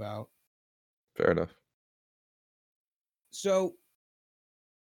write home about. Fair enough. So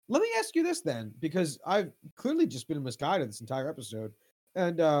let me ask you this then, because I've clearly just been misguided this entire episode.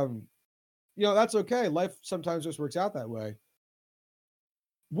 And, that's okay. Life sometimes just works out that way.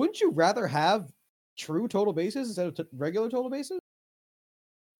 Wouldn't you rather have true total bases instead of regular total bases?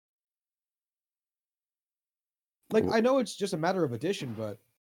 Like, I know it's just a matter of addition, but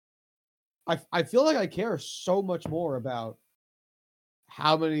I feel like I care so much more about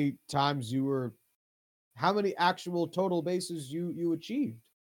how many actual total bases you achieved.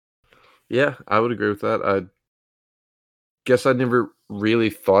 Yeah, I would agree with that. I guess I never really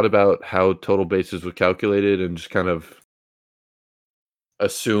thought about how total bases were calculated and just kind of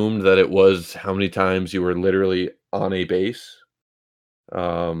assumed that it was how many times you were literally on a base.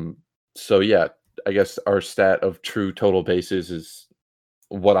 So yeah, I guess our stat of true total bases is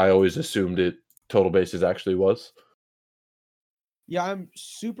what I always assumed it total bases actually was. Yeah, I'm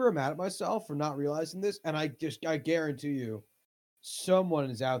super mad at myself for not realizing this, and I guarantee you, someone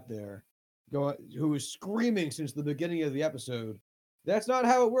is out there who was screaming since the beginning of the episode. That's not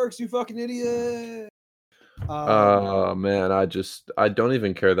how it works, you fucking idiot. Man, I don't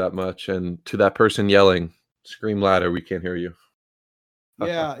even care that much. And to that person yelling, scream louder, we can't hear you.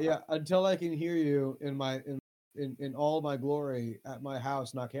 Yeah. Until I can hear you in all my glory at my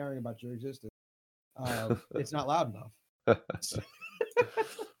house, not caring about your existence. It's not loud enough.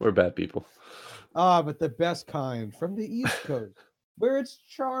 We're bad people. But the best kind from the East Coast, where it's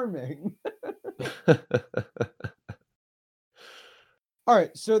charming. All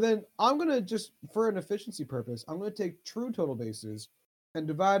right, so then I'm going to just, for an efficiency purpose, I'm going to take true total bases and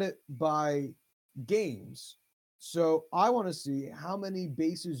divide it by games. So I want to see how many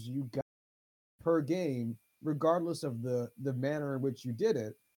bases you got per game, regardless of the manner in which you did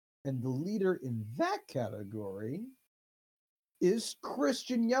it. And the leader in that category is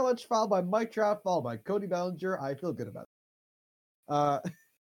Christian Yelich, followed by Mike Trout, followed by Cody Bellinger. I feel good about it.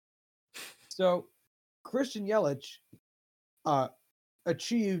 So Christian Yelich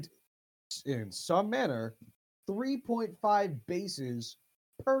achieved, in some manner, 3.5 bases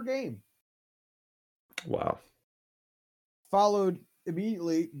per game. Wow. Followed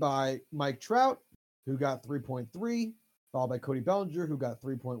immediately by Mike Trout, who got 3.3, followed by Cody Bellinger, who got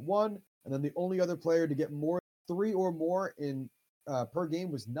 3.1, and then the only other player to get more 3 or more in per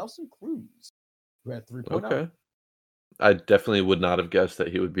game was Nelson Cruz, who had 3.0. Okay. I definitely would not have guessed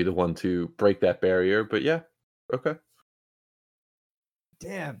that he would be the one to break that barrier, but yeah. Okay.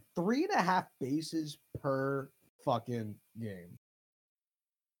 Damn, 3.5 bases per fucking game.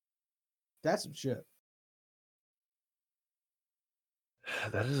 That's some shit.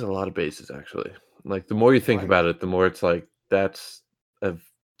 That is a lot of bases, actually. Like, the more you think Right. about it, the more it's like, that's a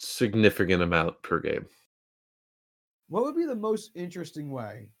significant amount per game. What would be the most interesting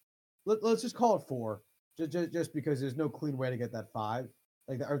way? Let's just call it 4, just because there's no clean way to get that 5,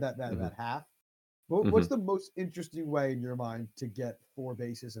 like that, or that half. What's the most interesting way in your mind to get 4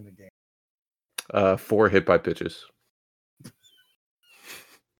 bases in a game? 4 hit by pitches.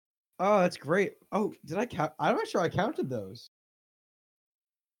 Oh, that's great. Oh, did I count? I'm not sure I counted those.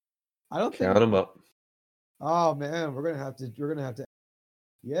 I don't Count them up. Oh man, we're gonna have to.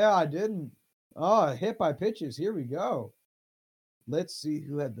 Yeah, I didn't. Oh, hit by pitches. Here we go. Let's see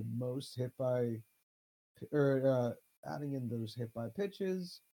who had the most hit by, or adding in those hit by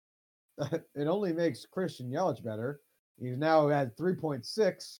pitches. It only makes Christian Yelich better. He's now at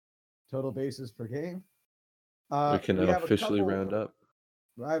 3.6 total bases per game. We can now officially round up.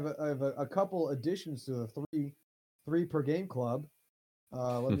 I have a couple additions to the three per game club.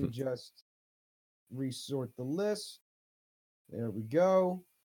 Let me just resort the list. There we go.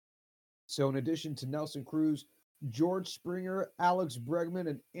 So in addition to Nelson Cruz, George Springer, Alex Bregman,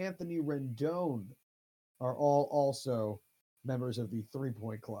 and Anthony Rendon are all also members of the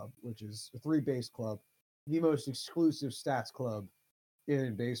 3-point club, which is a 3-base club, the most exclusive stats club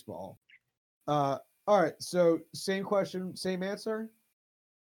in baseball. All right, so same question, same answer?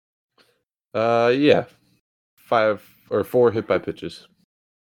 Yeah. 5 or 4 hit by pitches.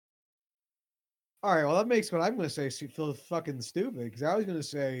 All right, well, that makes what I'm going to say feel fucking stupid, because I was going to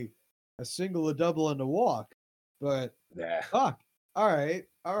say a single, a double, and a walk. But, fuck. All right,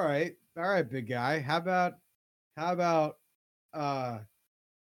 big guy. How about a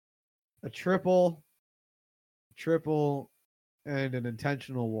triple, and an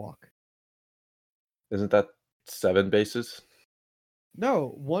intentional walk? Isn't that 7 bases?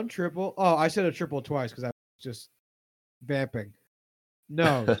 No, 1 triple. Oh, I said a triple twice because I was just vamping.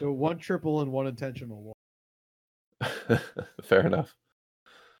 No, so 1 triple and 1 intentional walk. Fair enough.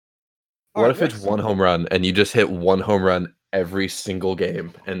 What if it's 1 home run and you just hit 1 home run every single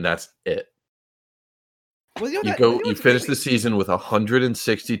game and that's it? Well, you finish the season with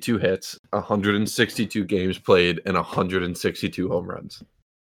 162 hits, 162 games played, and 162 home runs.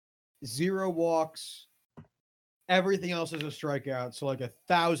 0 walks. Everything else is a strikeout, so like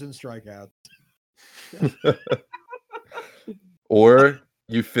 1,000 strikeouts. Or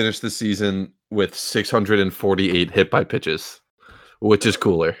you finish the season with 648 hit by pitches, which is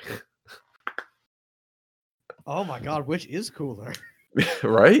cooler. Oh my god, which is cooler?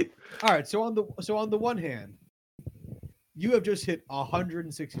 Right? All right, so on the one hand, you have just hit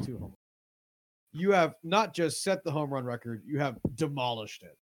 162 home runs. You have not just set the home run record, you have demolished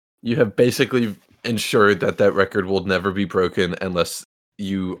it. You have basically ensured that record will never be broken unless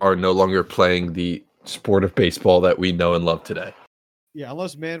you are no longer playing the sport of baseball that we know and love today. Yeah,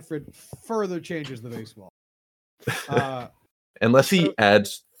 unless Manfred further changes the baseball. Unless he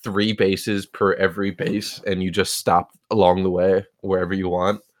adds 3 bases per every base and you just stop along the way wherever you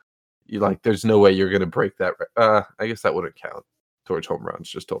want. There's no way you're going to break that. I guess that wouldn't count towards home runs,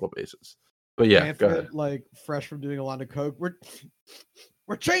 just total bases. But yeah, go Manfred, ahead. like fresh from doing a lot of coke. We're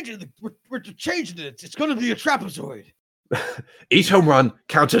changing we're changing it. It's gonna be a trapezoid. Each home run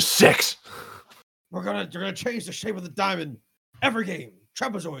counts as 6. They're gonna change the shape of the diamond every game.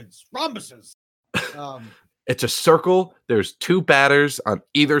 Trapezoids, rhombuses. It's a circle. There's 2 batters on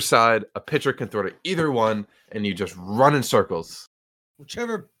either side. A pitcher can throw to either one, and you just run in circles.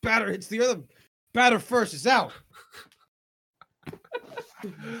 Whichever batter hits the other batter first is out.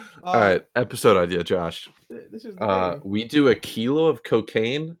 All right, episode idea, Josh. This is we do a kilo of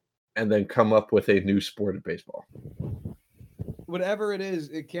cocaine and then come up with a new sport of baseball. Whatever it is,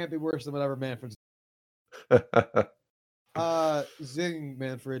 it can't be worse than whatever Manfred's. Zing,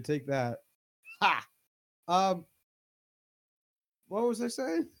 Manfred, take that. Ha. What was I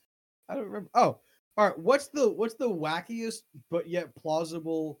saying? I don't remember. Oh, all right. What's the wackiest but yet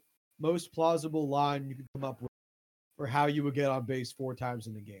most plausible line you could come up with for how you would get on base 4 times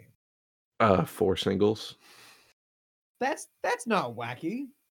in a game? 4 singles. That's not wacky.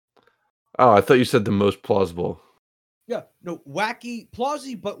 Oh, I thought you said the most plausible. Yeah, no, wacky,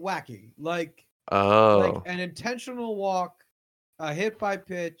 plausy, but wacky. Like an intentional walk, a hit by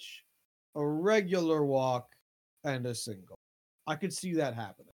pitch, a regular walk, and a single. I could see that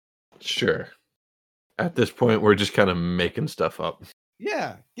happening. Sure. At this point, we're just kind of making stuff up.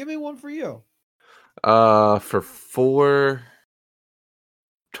 Yeah, give me one for you. For 4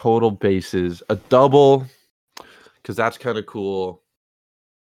 total bases, a double, because that's kind of cool.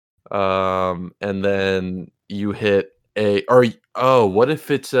 And then you hit what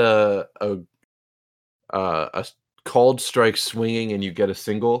if it's a called strike swinging and you get a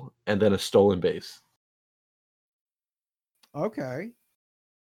single and then a stolen base? Okay.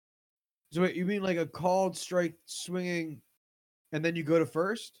 So wait, you mean like a called strike swinging, and then you go to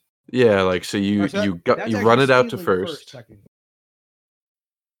first? Yeah, like so you run it out to first. So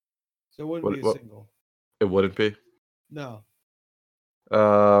it wouldn't be a single. It wouldn't be. No.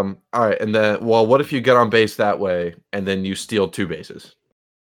 All right, and then what if you get on base that way and then you steal 2 bases?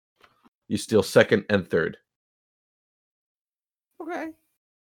 You steal second and third. Okay.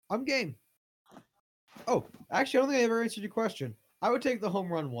 I'm game. Oh, actually, I don't think I ever answered your question. I would take the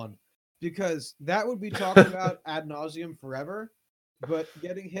home run one because that would be talked about ad nauseum forever. But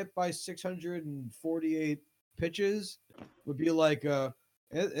getting hit by 648 pitches would be like,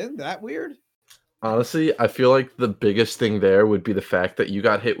 isn't that weird? Honestly, I feel like the biggest thing there would be the fact that you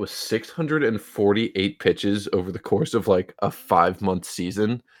got hit with 648 pitches over the course of like a 5-month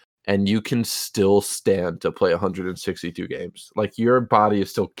season, and you can still stand to play 162 games. Like your body is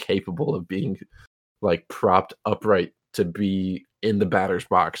still capable of being like propped upright to be in the batter's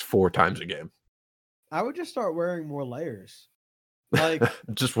box 4 times a game. I would just start wearing more layers. Like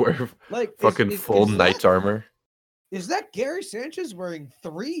just wear like fucking full knight's armor. Is that Gary Sanchez wearing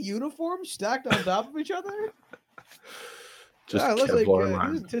 3 uniforms stacked on top of each other? Just it looks like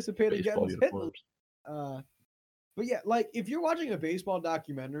he's anticipating getting hit. But yeah, like if you're watching a baseball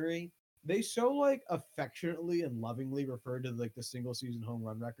documentary, they so like affectionately and lovingly refer to like the single season home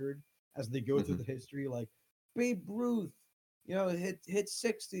run record as they go through the history. Like Babe Ruth, hit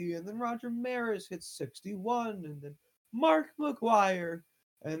 60, and then Roger Maris hit 61, and then Mark McGwire,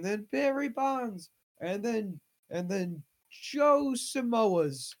 and then Barry Bonds, and then Joe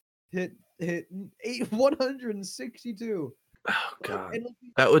Samoa's hit 162. Oh god,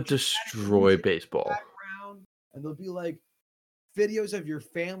 that would destroy baseball. And there'll be like videos of your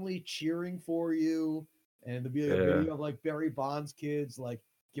family cheering for you, and there'll be a video of like Barry Bonds kids like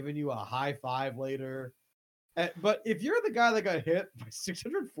giving you a high five later. But if you're the guy that got hit by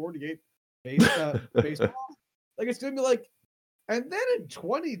 648 baseball, like it's gonna be like, and then in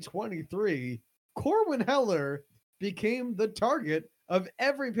 2023. Corwin Heller became the target of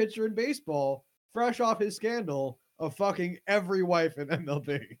every pitcher in baseball, fresh off his scandal of fucking every wife in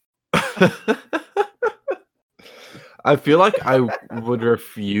MLB. I feel like I would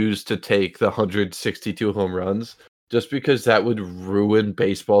refuse to take the 162 home runs just because that would ruin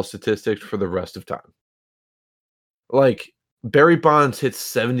baseball statistics for the rest of time. Like, Barry Bonds hits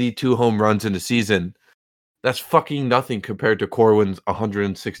 72 home runs in a season. That's fucking nothing compared to Corwin's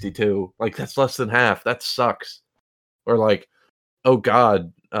 162. Like, that's less than half. That sucks. Or like, oh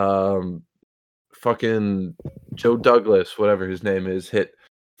god, fucking Joe Douglas, whatever his name is, hit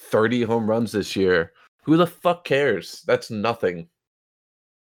 30 home runs this year. Who the fuck cares? That's nothing.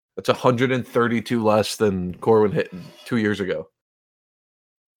 That's 132 less than Corwin hit 2 years ago.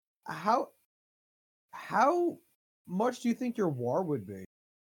 How much do you think your WAR would be?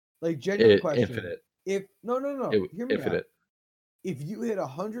 Like, genuine question. Infinite. Hear me infinite. out. If you hit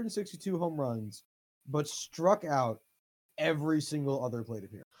 162 home runs, but struck out every single other plate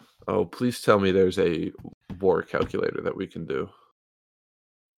appearance. Oh, please tell me there's a WAR calculator that we can do.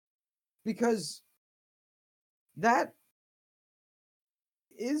 Because that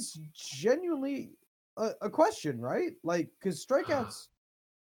is genuinely a question, right? Like, because strikeouts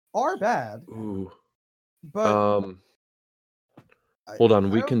are bad, Ooh. but Hold on,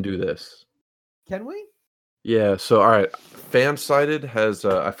 we can do this. Can we? Yeah, so all right. Fansided has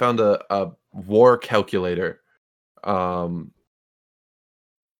I found a WAR calculator. Oh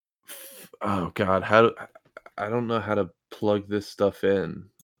god, I don't know how to plug this stuff in.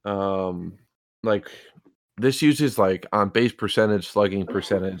 Like this uses like on base percentage, slugging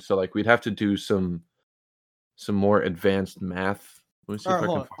percentage. So like we'd have to do some more advanced math. Let me see All if right,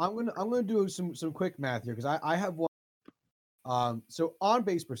 I hold can on. I'm gonna do some quick math here because I have one. So on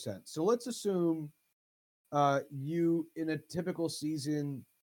base percent. So let's assume you in a typical season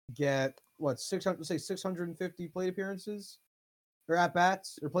get what 600, let's say 650 plate appearances or at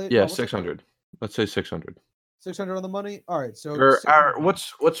bats or plate. Yeah, What's that? 600. Let's say 600. 600 on the money. All right, so Or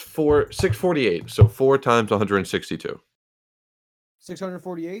what's 648? So 4 times 162.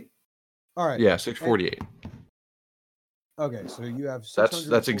 648. All right. Yeah, And 648. okay, so you have That's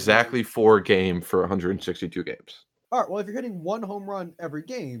 648. exactly 4 game for 162 games. All right. Well, if you're hitting one home run every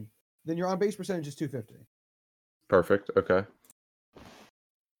game, then your on base percentage is 250. Perfect. Okay.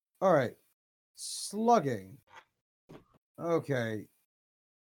 All right. Slugging. Okay.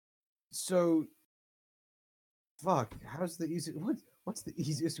 So, fuck. How's the easy? What's the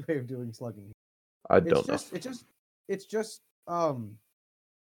easiest way of doing slugging? I don't know. It's just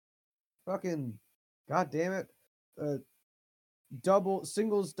fucking. God damn it.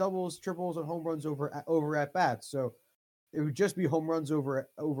 Singles, doubles, triples, and home runs over at bats. So it would just be home runs over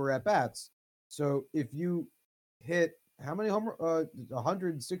at bats. So if you hit how many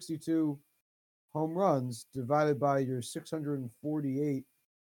 162 home runs divided by your 648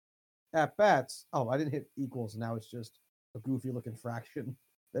 at bats. Oh, I didn't hit equals. Now it's just a goofy looking fraction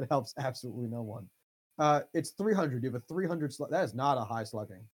that helps absolutely no one. It's 300. You have a 300 slug. That is not a high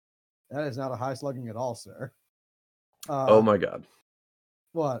slugging. That is not a high slugging at all, sir. Oh my god.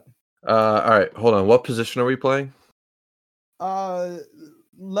 What? All right, hold on. What position are we playing?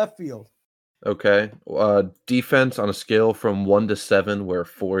 Left field. Okay. Defense on a scale from 1 to 7 where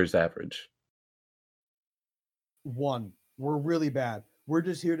 4 is average. 1. We're really bad. We're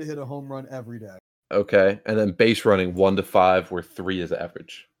just here to hit a home run every day. Okay. And then base running 1 to 5 where 3 is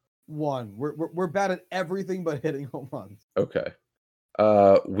average. 1. We're bad at everything but hitting home runs. Okay.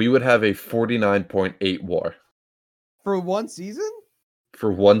 We would have a 49.8 WAR. For one season?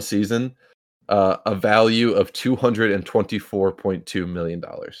 For one season, a value of $224.2 million.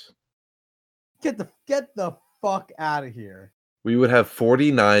 Get the fuck out of here. We would have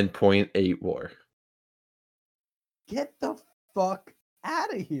 49.8 WAR. Get the fuck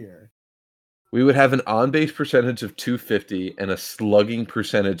out of here. We would have an on-base percentage of 250 and a slugging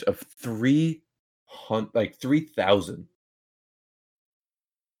percentage of 3,000.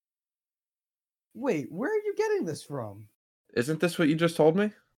 Wait, where are you getting this from? Isn't this what you just told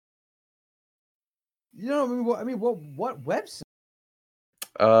me? You know, what website?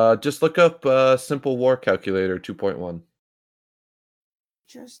 Just look up Simple WAR Calculator 2.1.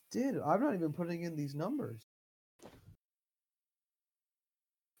 Just did. I'm not even putting in these numbers.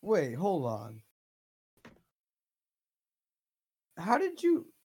 Wait, hold on. How did you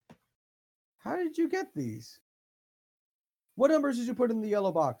get these? What numbers did you put in the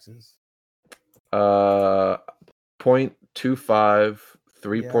yellow boxes? 0.25,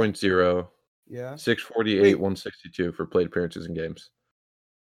 3.0, yeah. 648, Wait. 162 for plate appearances in games.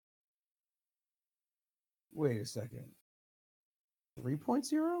 Wait a second.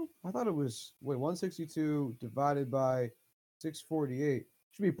 3.0? I thought it was 162 divided by 648.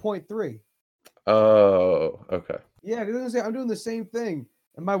 Should be 0.3. Oh, okay. Yeah, because I'm doing the same thing,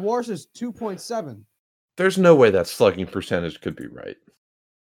 and my WAR is 2.7. There's no way that slugging percentage could be right.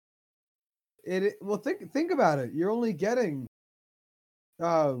 Well, think about it. You're only getting,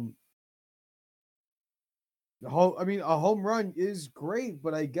 a home run is great,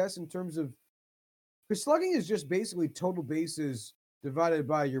 but I guess in terms of, because slugging is just basically total bases divided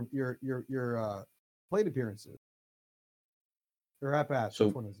by your plate appearances or at bats. So,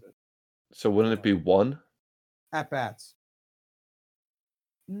 which one is it? So wouldn't it be 1? At bats.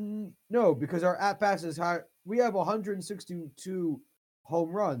 No, because our at bats is high. We have 162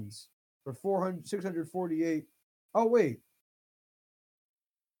 home runs for 648. Oh wait.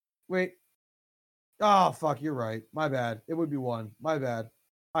 Oh fuck, you're right. My bad. It would be 1. My bad.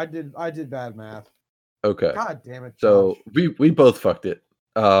 I did bad math. Okay. God damn it. So Josh. we both fucked it.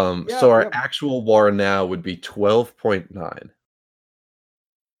 So our Yep. actual WAR now would be 12.9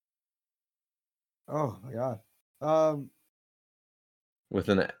 Oh my god. Um, with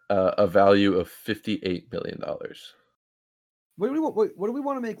a value of $58 million. what do we want? What do we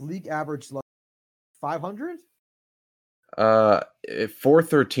want to make league average like 500?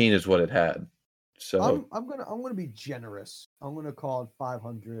 413 is what it had. So I'm gonna be generous. I'm gonna call it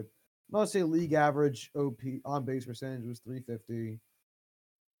 500. I'm gonna say league average OP on base percentage was 350.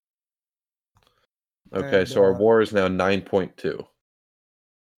 okay, And so our WAR is now 9.2.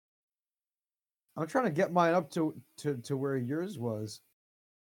 I'm trying to get mine up to where yours was.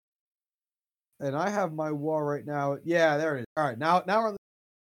 And I have my WAR right now. Yeah, there it is. All right, now we're,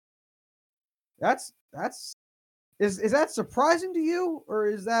 that's is that surprising to you, or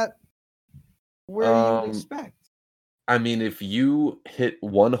is that where you would Um, expect? I mean, if you hit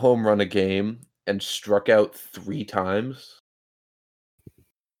one home run a game and struck out 3 times,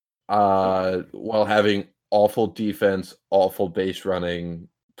 Okay. while having awful defense, awful base running,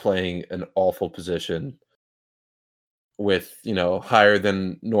 playing an awful position with, higher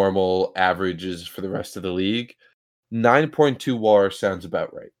than normal averages for the rest of the league, 9.2 WAR sounds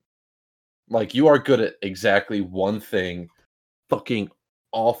about right. Like, you are good at exactly one thing, fucking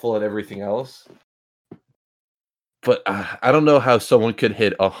awful at everything else. But, I don't know how someone could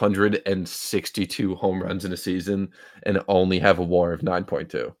hit 162 home runs in a season and only have a WAR of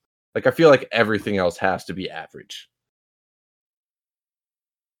 9.2. Like, I feel like everything else has to be average.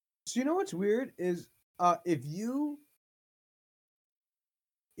 So you know what's weird is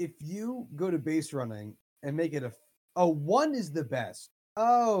if you go to base running and make it a one is the best.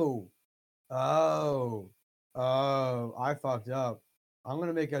 Oh, oh, oh, I fucked up. I'm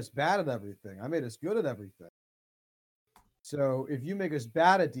gonna make us bad at everything. I made us good at everything. So if you make us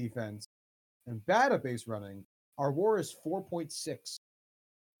bad at defense and bad at base running, our WAR is 4.6.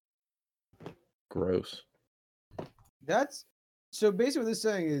 Gross. That's so basically what this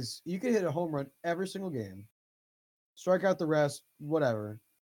saying is you can hit a home run every single game, strike out the rest, whatever.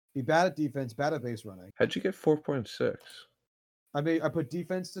 Be bad at defense, bad at base running. How'd you get 4.6? I put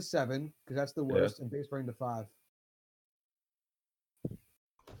defense to 7 because that's the Yeah. worst, and base running to 5.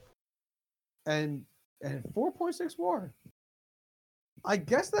 And 4.6 WAR. I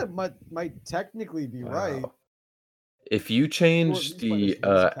guess that might technically be right. Wow. If you Or at change least by this the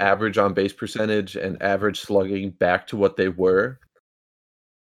calculation. average on base percentage and average slugging back to what they were,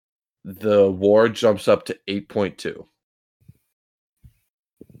 the WAR jumps up to 8.2.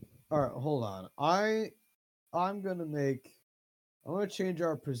 All right, hold on. I'm gonna change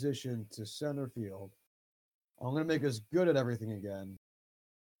our position to center field. I'm gonna make us good at everything again,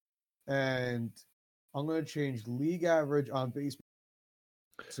 and I'm gonna change league average on base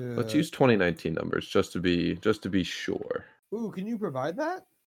Let's to. use 2019 numbers just to be sure. Ooh, can you provide that?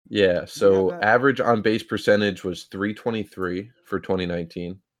 Yeah, Do you have so that? average on base percentage was 323 for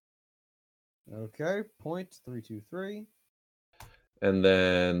 2019, Okay, 0.323. and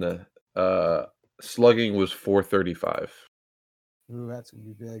then uh slugging was 435. Ooh, that's gonna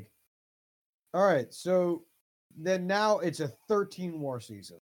be big. All right, so then now it's a 13 WAR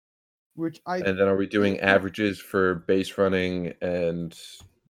season, which I And then are we doing think would averages for base running and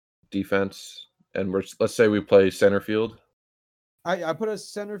defense? And let's say we play center field. I put a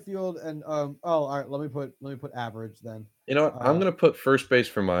center field and all right, let me put average then. You know what? I'm Uh gonna put first base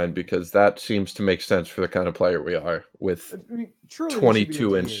for mine because that seems to make sense for the kind of player we are with I mean, truly we should be a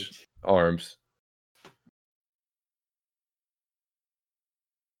 22-inch DH. arms.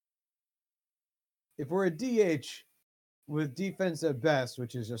 If we're a DH with defense at best,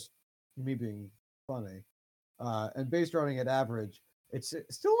 which is just me being funny, and base running at average, it's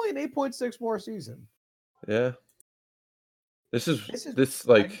still only an 8.6 WAR season. Yeah. This is This is this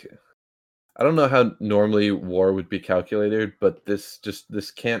I like I don't know how normally WAR would be calculated, but this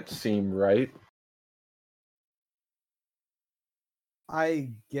can't seem right.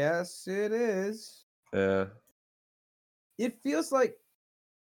 I guess it is. Yeah. It feels like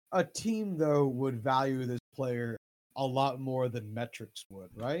a team though would value this player a lot more than metrics would,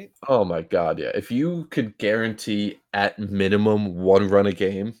 right? Oh my god, yeah. If you could guarantee at minimum 1 run a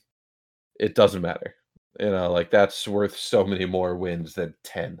game, it doesn't matter. Like that's worth so many more wins than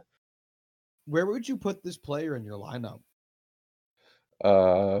 10. Where would you put this player in your lineup?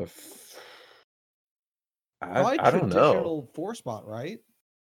 Uh f- I Probably I don't know. traditional four spot, right?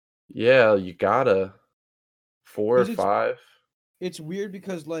 Yeah, you gotta 4 or Because 5. it's weird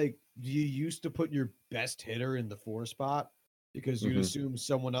because like you used to put your best hitter in the four spot because you'd Mhm. assume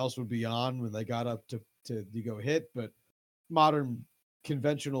someone else would be on when they got up to go hit, but modern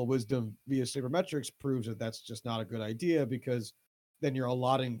conventional wisdom via sabermetrics proves that that's just not a good idea because then you're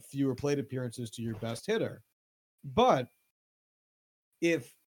allotting fewer plate appearances to your best hitter. But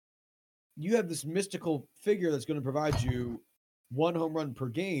if you have this mystical figure that's going to provide you one home run per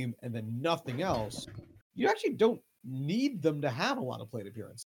game and then nothing else, you actually don't need them to have a lot of plate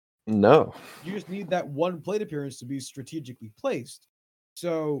appearances. No. You just need that one plate appearance to be strategically placed.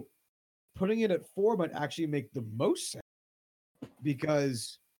 So putting it at 4 might actually make the most sense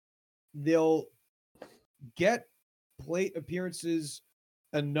because they'll get plate appearances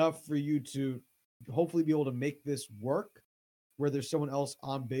enough for you to hopefully be able to make this work where there's someone else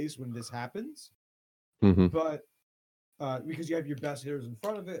on base when this happens. Mm-hmm. But because you have your best hitters in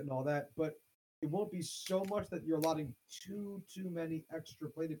front of it and all that, but it won't be so much that you're allotting too many extra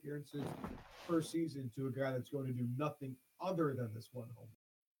plate appearances per season to a guy that's going to do nothing other than this one home.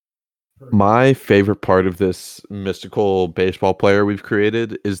 My favorite part of this mystical baseball player we've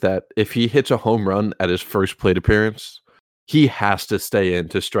created is that if he hits a home run at his first plate appearance, he has to stay in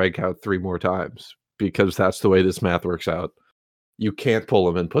to strike out 3 more times because that's the way this math works out. You can't pull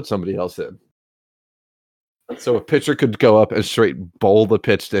him and put somebody else in. So a pitcher could go up and straight bowl the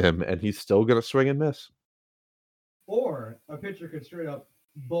pitch to him, and he's still going to swing and miss. Or a pitcher could straight up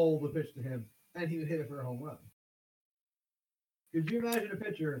bowl the pitch to him, and he would hit it for a home run. Could you imagine a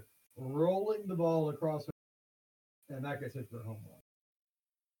pitcher rolling the ball across and that gets hit for a home run?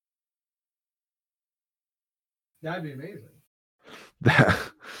 That'd be amazing.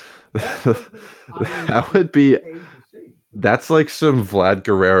 That would be... That's like some Vlad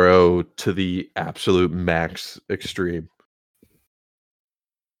Guerrero to the absolute max extreme.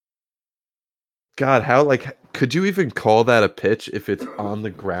 God, how, like, could you even call that a pitch if it's on the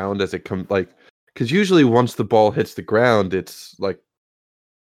ground as it comes, like, because usually once the ball hits the ground, it's like,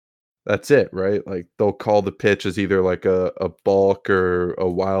 that's it, right? Like, they'll call the pitch as either like a balk or a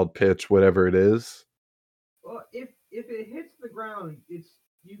wild pitch, whatever it is. Well, if it hits the ground,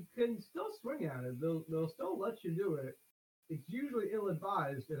 you can still swing at it. They'll still let you do it. It's usually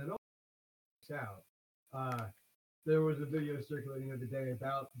ill-advised, and it always works out. There was a video circulating the other day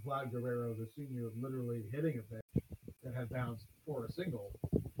about Vlad Guerrero, the senior, literally hitting a pitch that had bounced for a single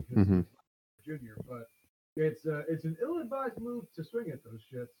because he's junior. But it's an ill-advised move to swing at those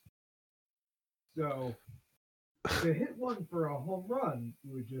shits. So to hit one for a home run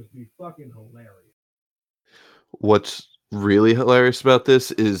would just be fucking hilarious. What's really hilarious about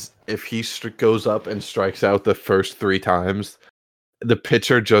this is if he goes up and strikes out the first 3 times, the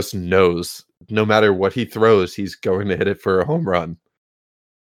pitcher just knows no matter what he throws, he's going to hit it for a home run.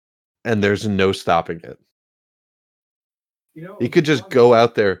 And there's no stopping it. You know, he could just go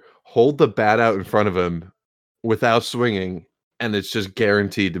out there, hold the bat out in front of him without swinging, and it's just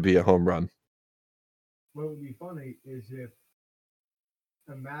guaranteed to be a home run. What would be funny is if,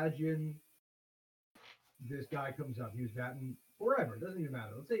 imagine this guy comes up, he was batting wherever, it doesn't even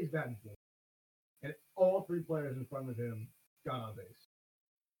matter. Let's say he's batting 4, and all 3 players in front of him got on base.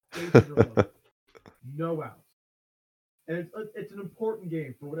 No outs. And it's an important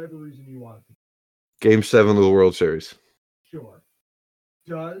game for whatever reason you want it to be. Game 7 of the World Series. Sure.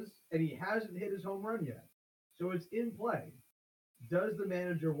 And he hasn't hit his home run yet. So it's in play. Does the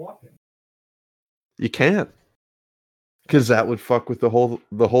manager walk him? You can't. Because that would fuck with the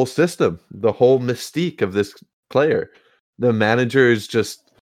whole system, the whole mystique of this player. The manager is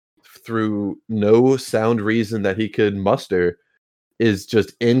just, through no sound reason that he could muster, is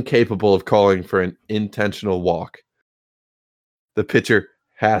just incapable of calling for an intentional walk. The pitcher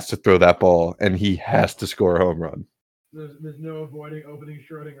has to throw that ball, and he has to score a home run. There's no avoiding opening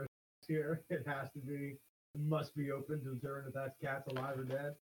Schrodinger here. It must be open to determine if that cat's alive or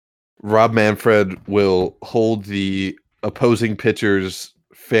dead. Rob Manfred will hold the opposing pitcher's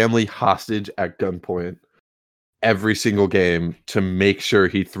family hostage at gunpoint every single game to make sure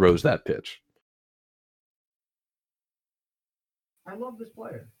he throws that pitch. I love this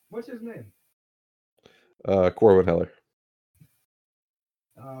player. What's his name? Corwin Heller.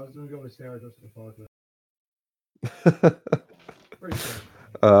 I was going to go with Sarah just for the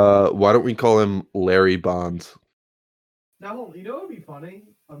why don't we call him Larry Bonds? Now, you know what would be funny?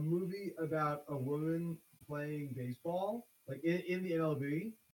 A movie about a woman playing baseball, like in the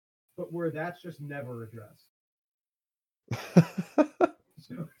MLB, but where that's just never addressed.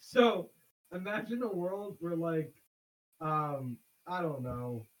 So imagine a world where, like, I don't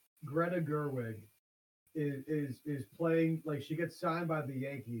know, Greta Gerwig is playing, like, she gets signed by the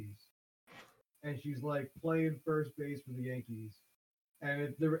Yankees, and she's like playing first base for the Yankees,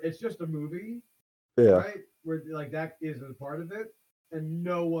 and it's just a movie, right? Where, like, that is a part of it, and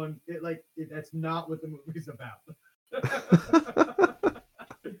no one, that's not what the movie's about.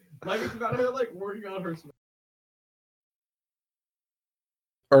 Like, it's about her, like, working on her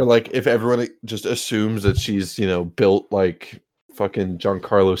Or like if everyone just assumes that she's, built like fucking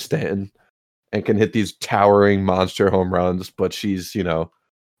Giancarlo Stanton and can hit these towering monster home runs, but she's,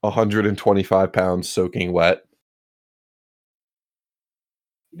 125 pounds soaking wet.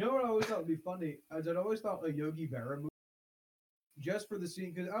 You know what I always thought would be funny? I'd always thought a Yogi Berra movie, just for the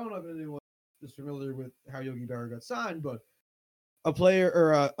scene, because I don't know if anyone is familiar with how Yogi Berra got signed, but a player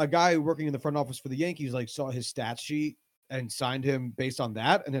or a guy working in the front office for the Yankees like saw his stat sheet and signed him based on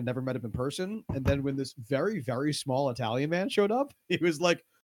that, and had never met him in person. And then when this very, very small Italian man showed up, he was like,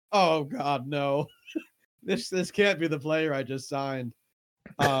 "Oh God, no, this can't be the player I just signed."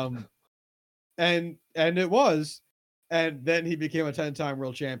 And it was, and then he became a 10-time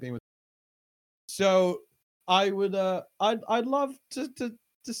world champion. So I would, I'd love to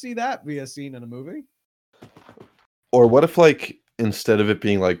see that be a scene in a movie. Or what if, like, instead of it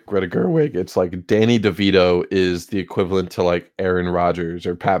being like Greta Gerwig, it's like Danny DeVito is the equivalent to like Aaron Rodgers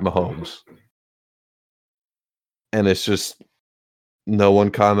or Pat Mahomes. And it's just no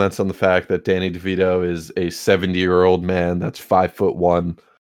one comments on the fact that Danny DeVito is a 70-year-old man that's 5'1",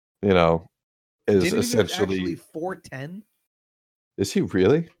 is Danny essentially 4'10". Is he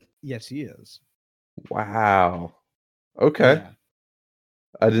really? Yes, he is. Wow. Okay. Yeah.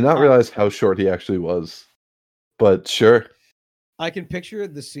 I did not realize how short he actually was. But sure. I can picture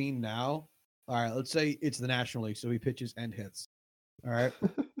the scene now. All right, let's say it's the National League, so he pitches and hits. All right.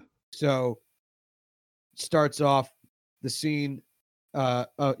 So starts off the scene.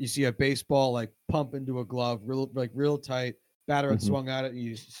 You see a baseball like pump into a glove, real tight. Batter had swung at it,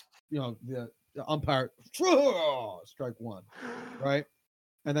 and the umpire strike one, right?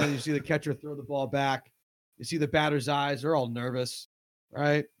 And then you see the catcher throw the ball back. You see the batter's eyes; they're all nervous,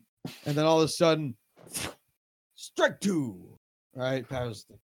 right? And then all of a sudden, strike two. Right, batter's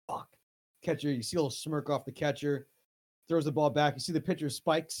like, fuck. Catcher, you see a little smirk off the catcher, throws the ball back. You see the pitcher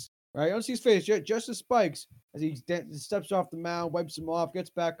spikes, right? You don't see his face, just the spikes as he steps off the mound, wipes him off, gets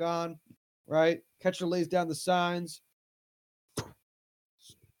back on, right? Catcher lays down the signs.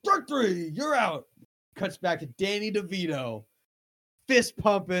 Strike three, you're out. Cuts back to Danny DeVito, fist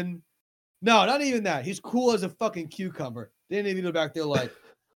pumping. No, not even that. He's cool as a fucking cucumber. Danny DeVito back there like,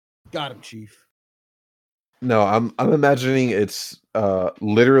 got him, chief. No, I'm imagining it's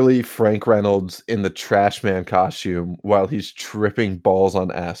literally Frank Reynolds in the trash man costume while he's tripping balls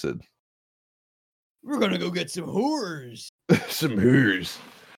on acid. We're gonna go get some whores. Some whores.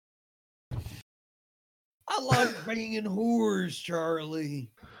 I like bringing in whores,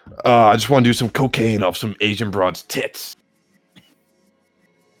 Charlie. I just want to do some cocaine off some Asian broad's tits.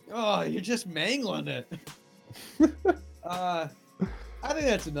 Oh, you're just mangling it. I think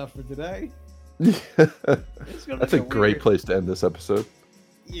that's enough for today. That's a great place to end this episode.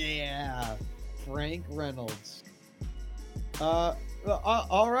 Yeah, Frank Reynolds. All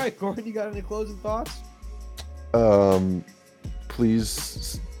right, Gordon, you got any closing thoughts?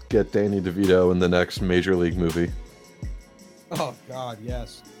 Please get Danny DeVito in the next Major League movie. Oh God,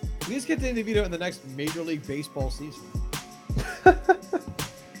 yes. Please get Danny DeVito in the next Major League Baseball season.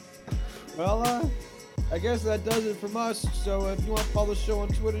 Well, I guess that does it from us. So if you want to follow the show on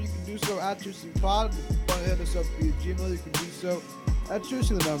Twitter, you can do so at JuicyPod. If you want to hit us up via Gmail, you can do so at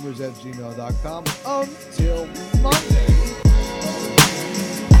JuicyTheNumbers@gmail.com. Until Monday.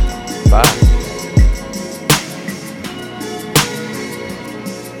 Bye.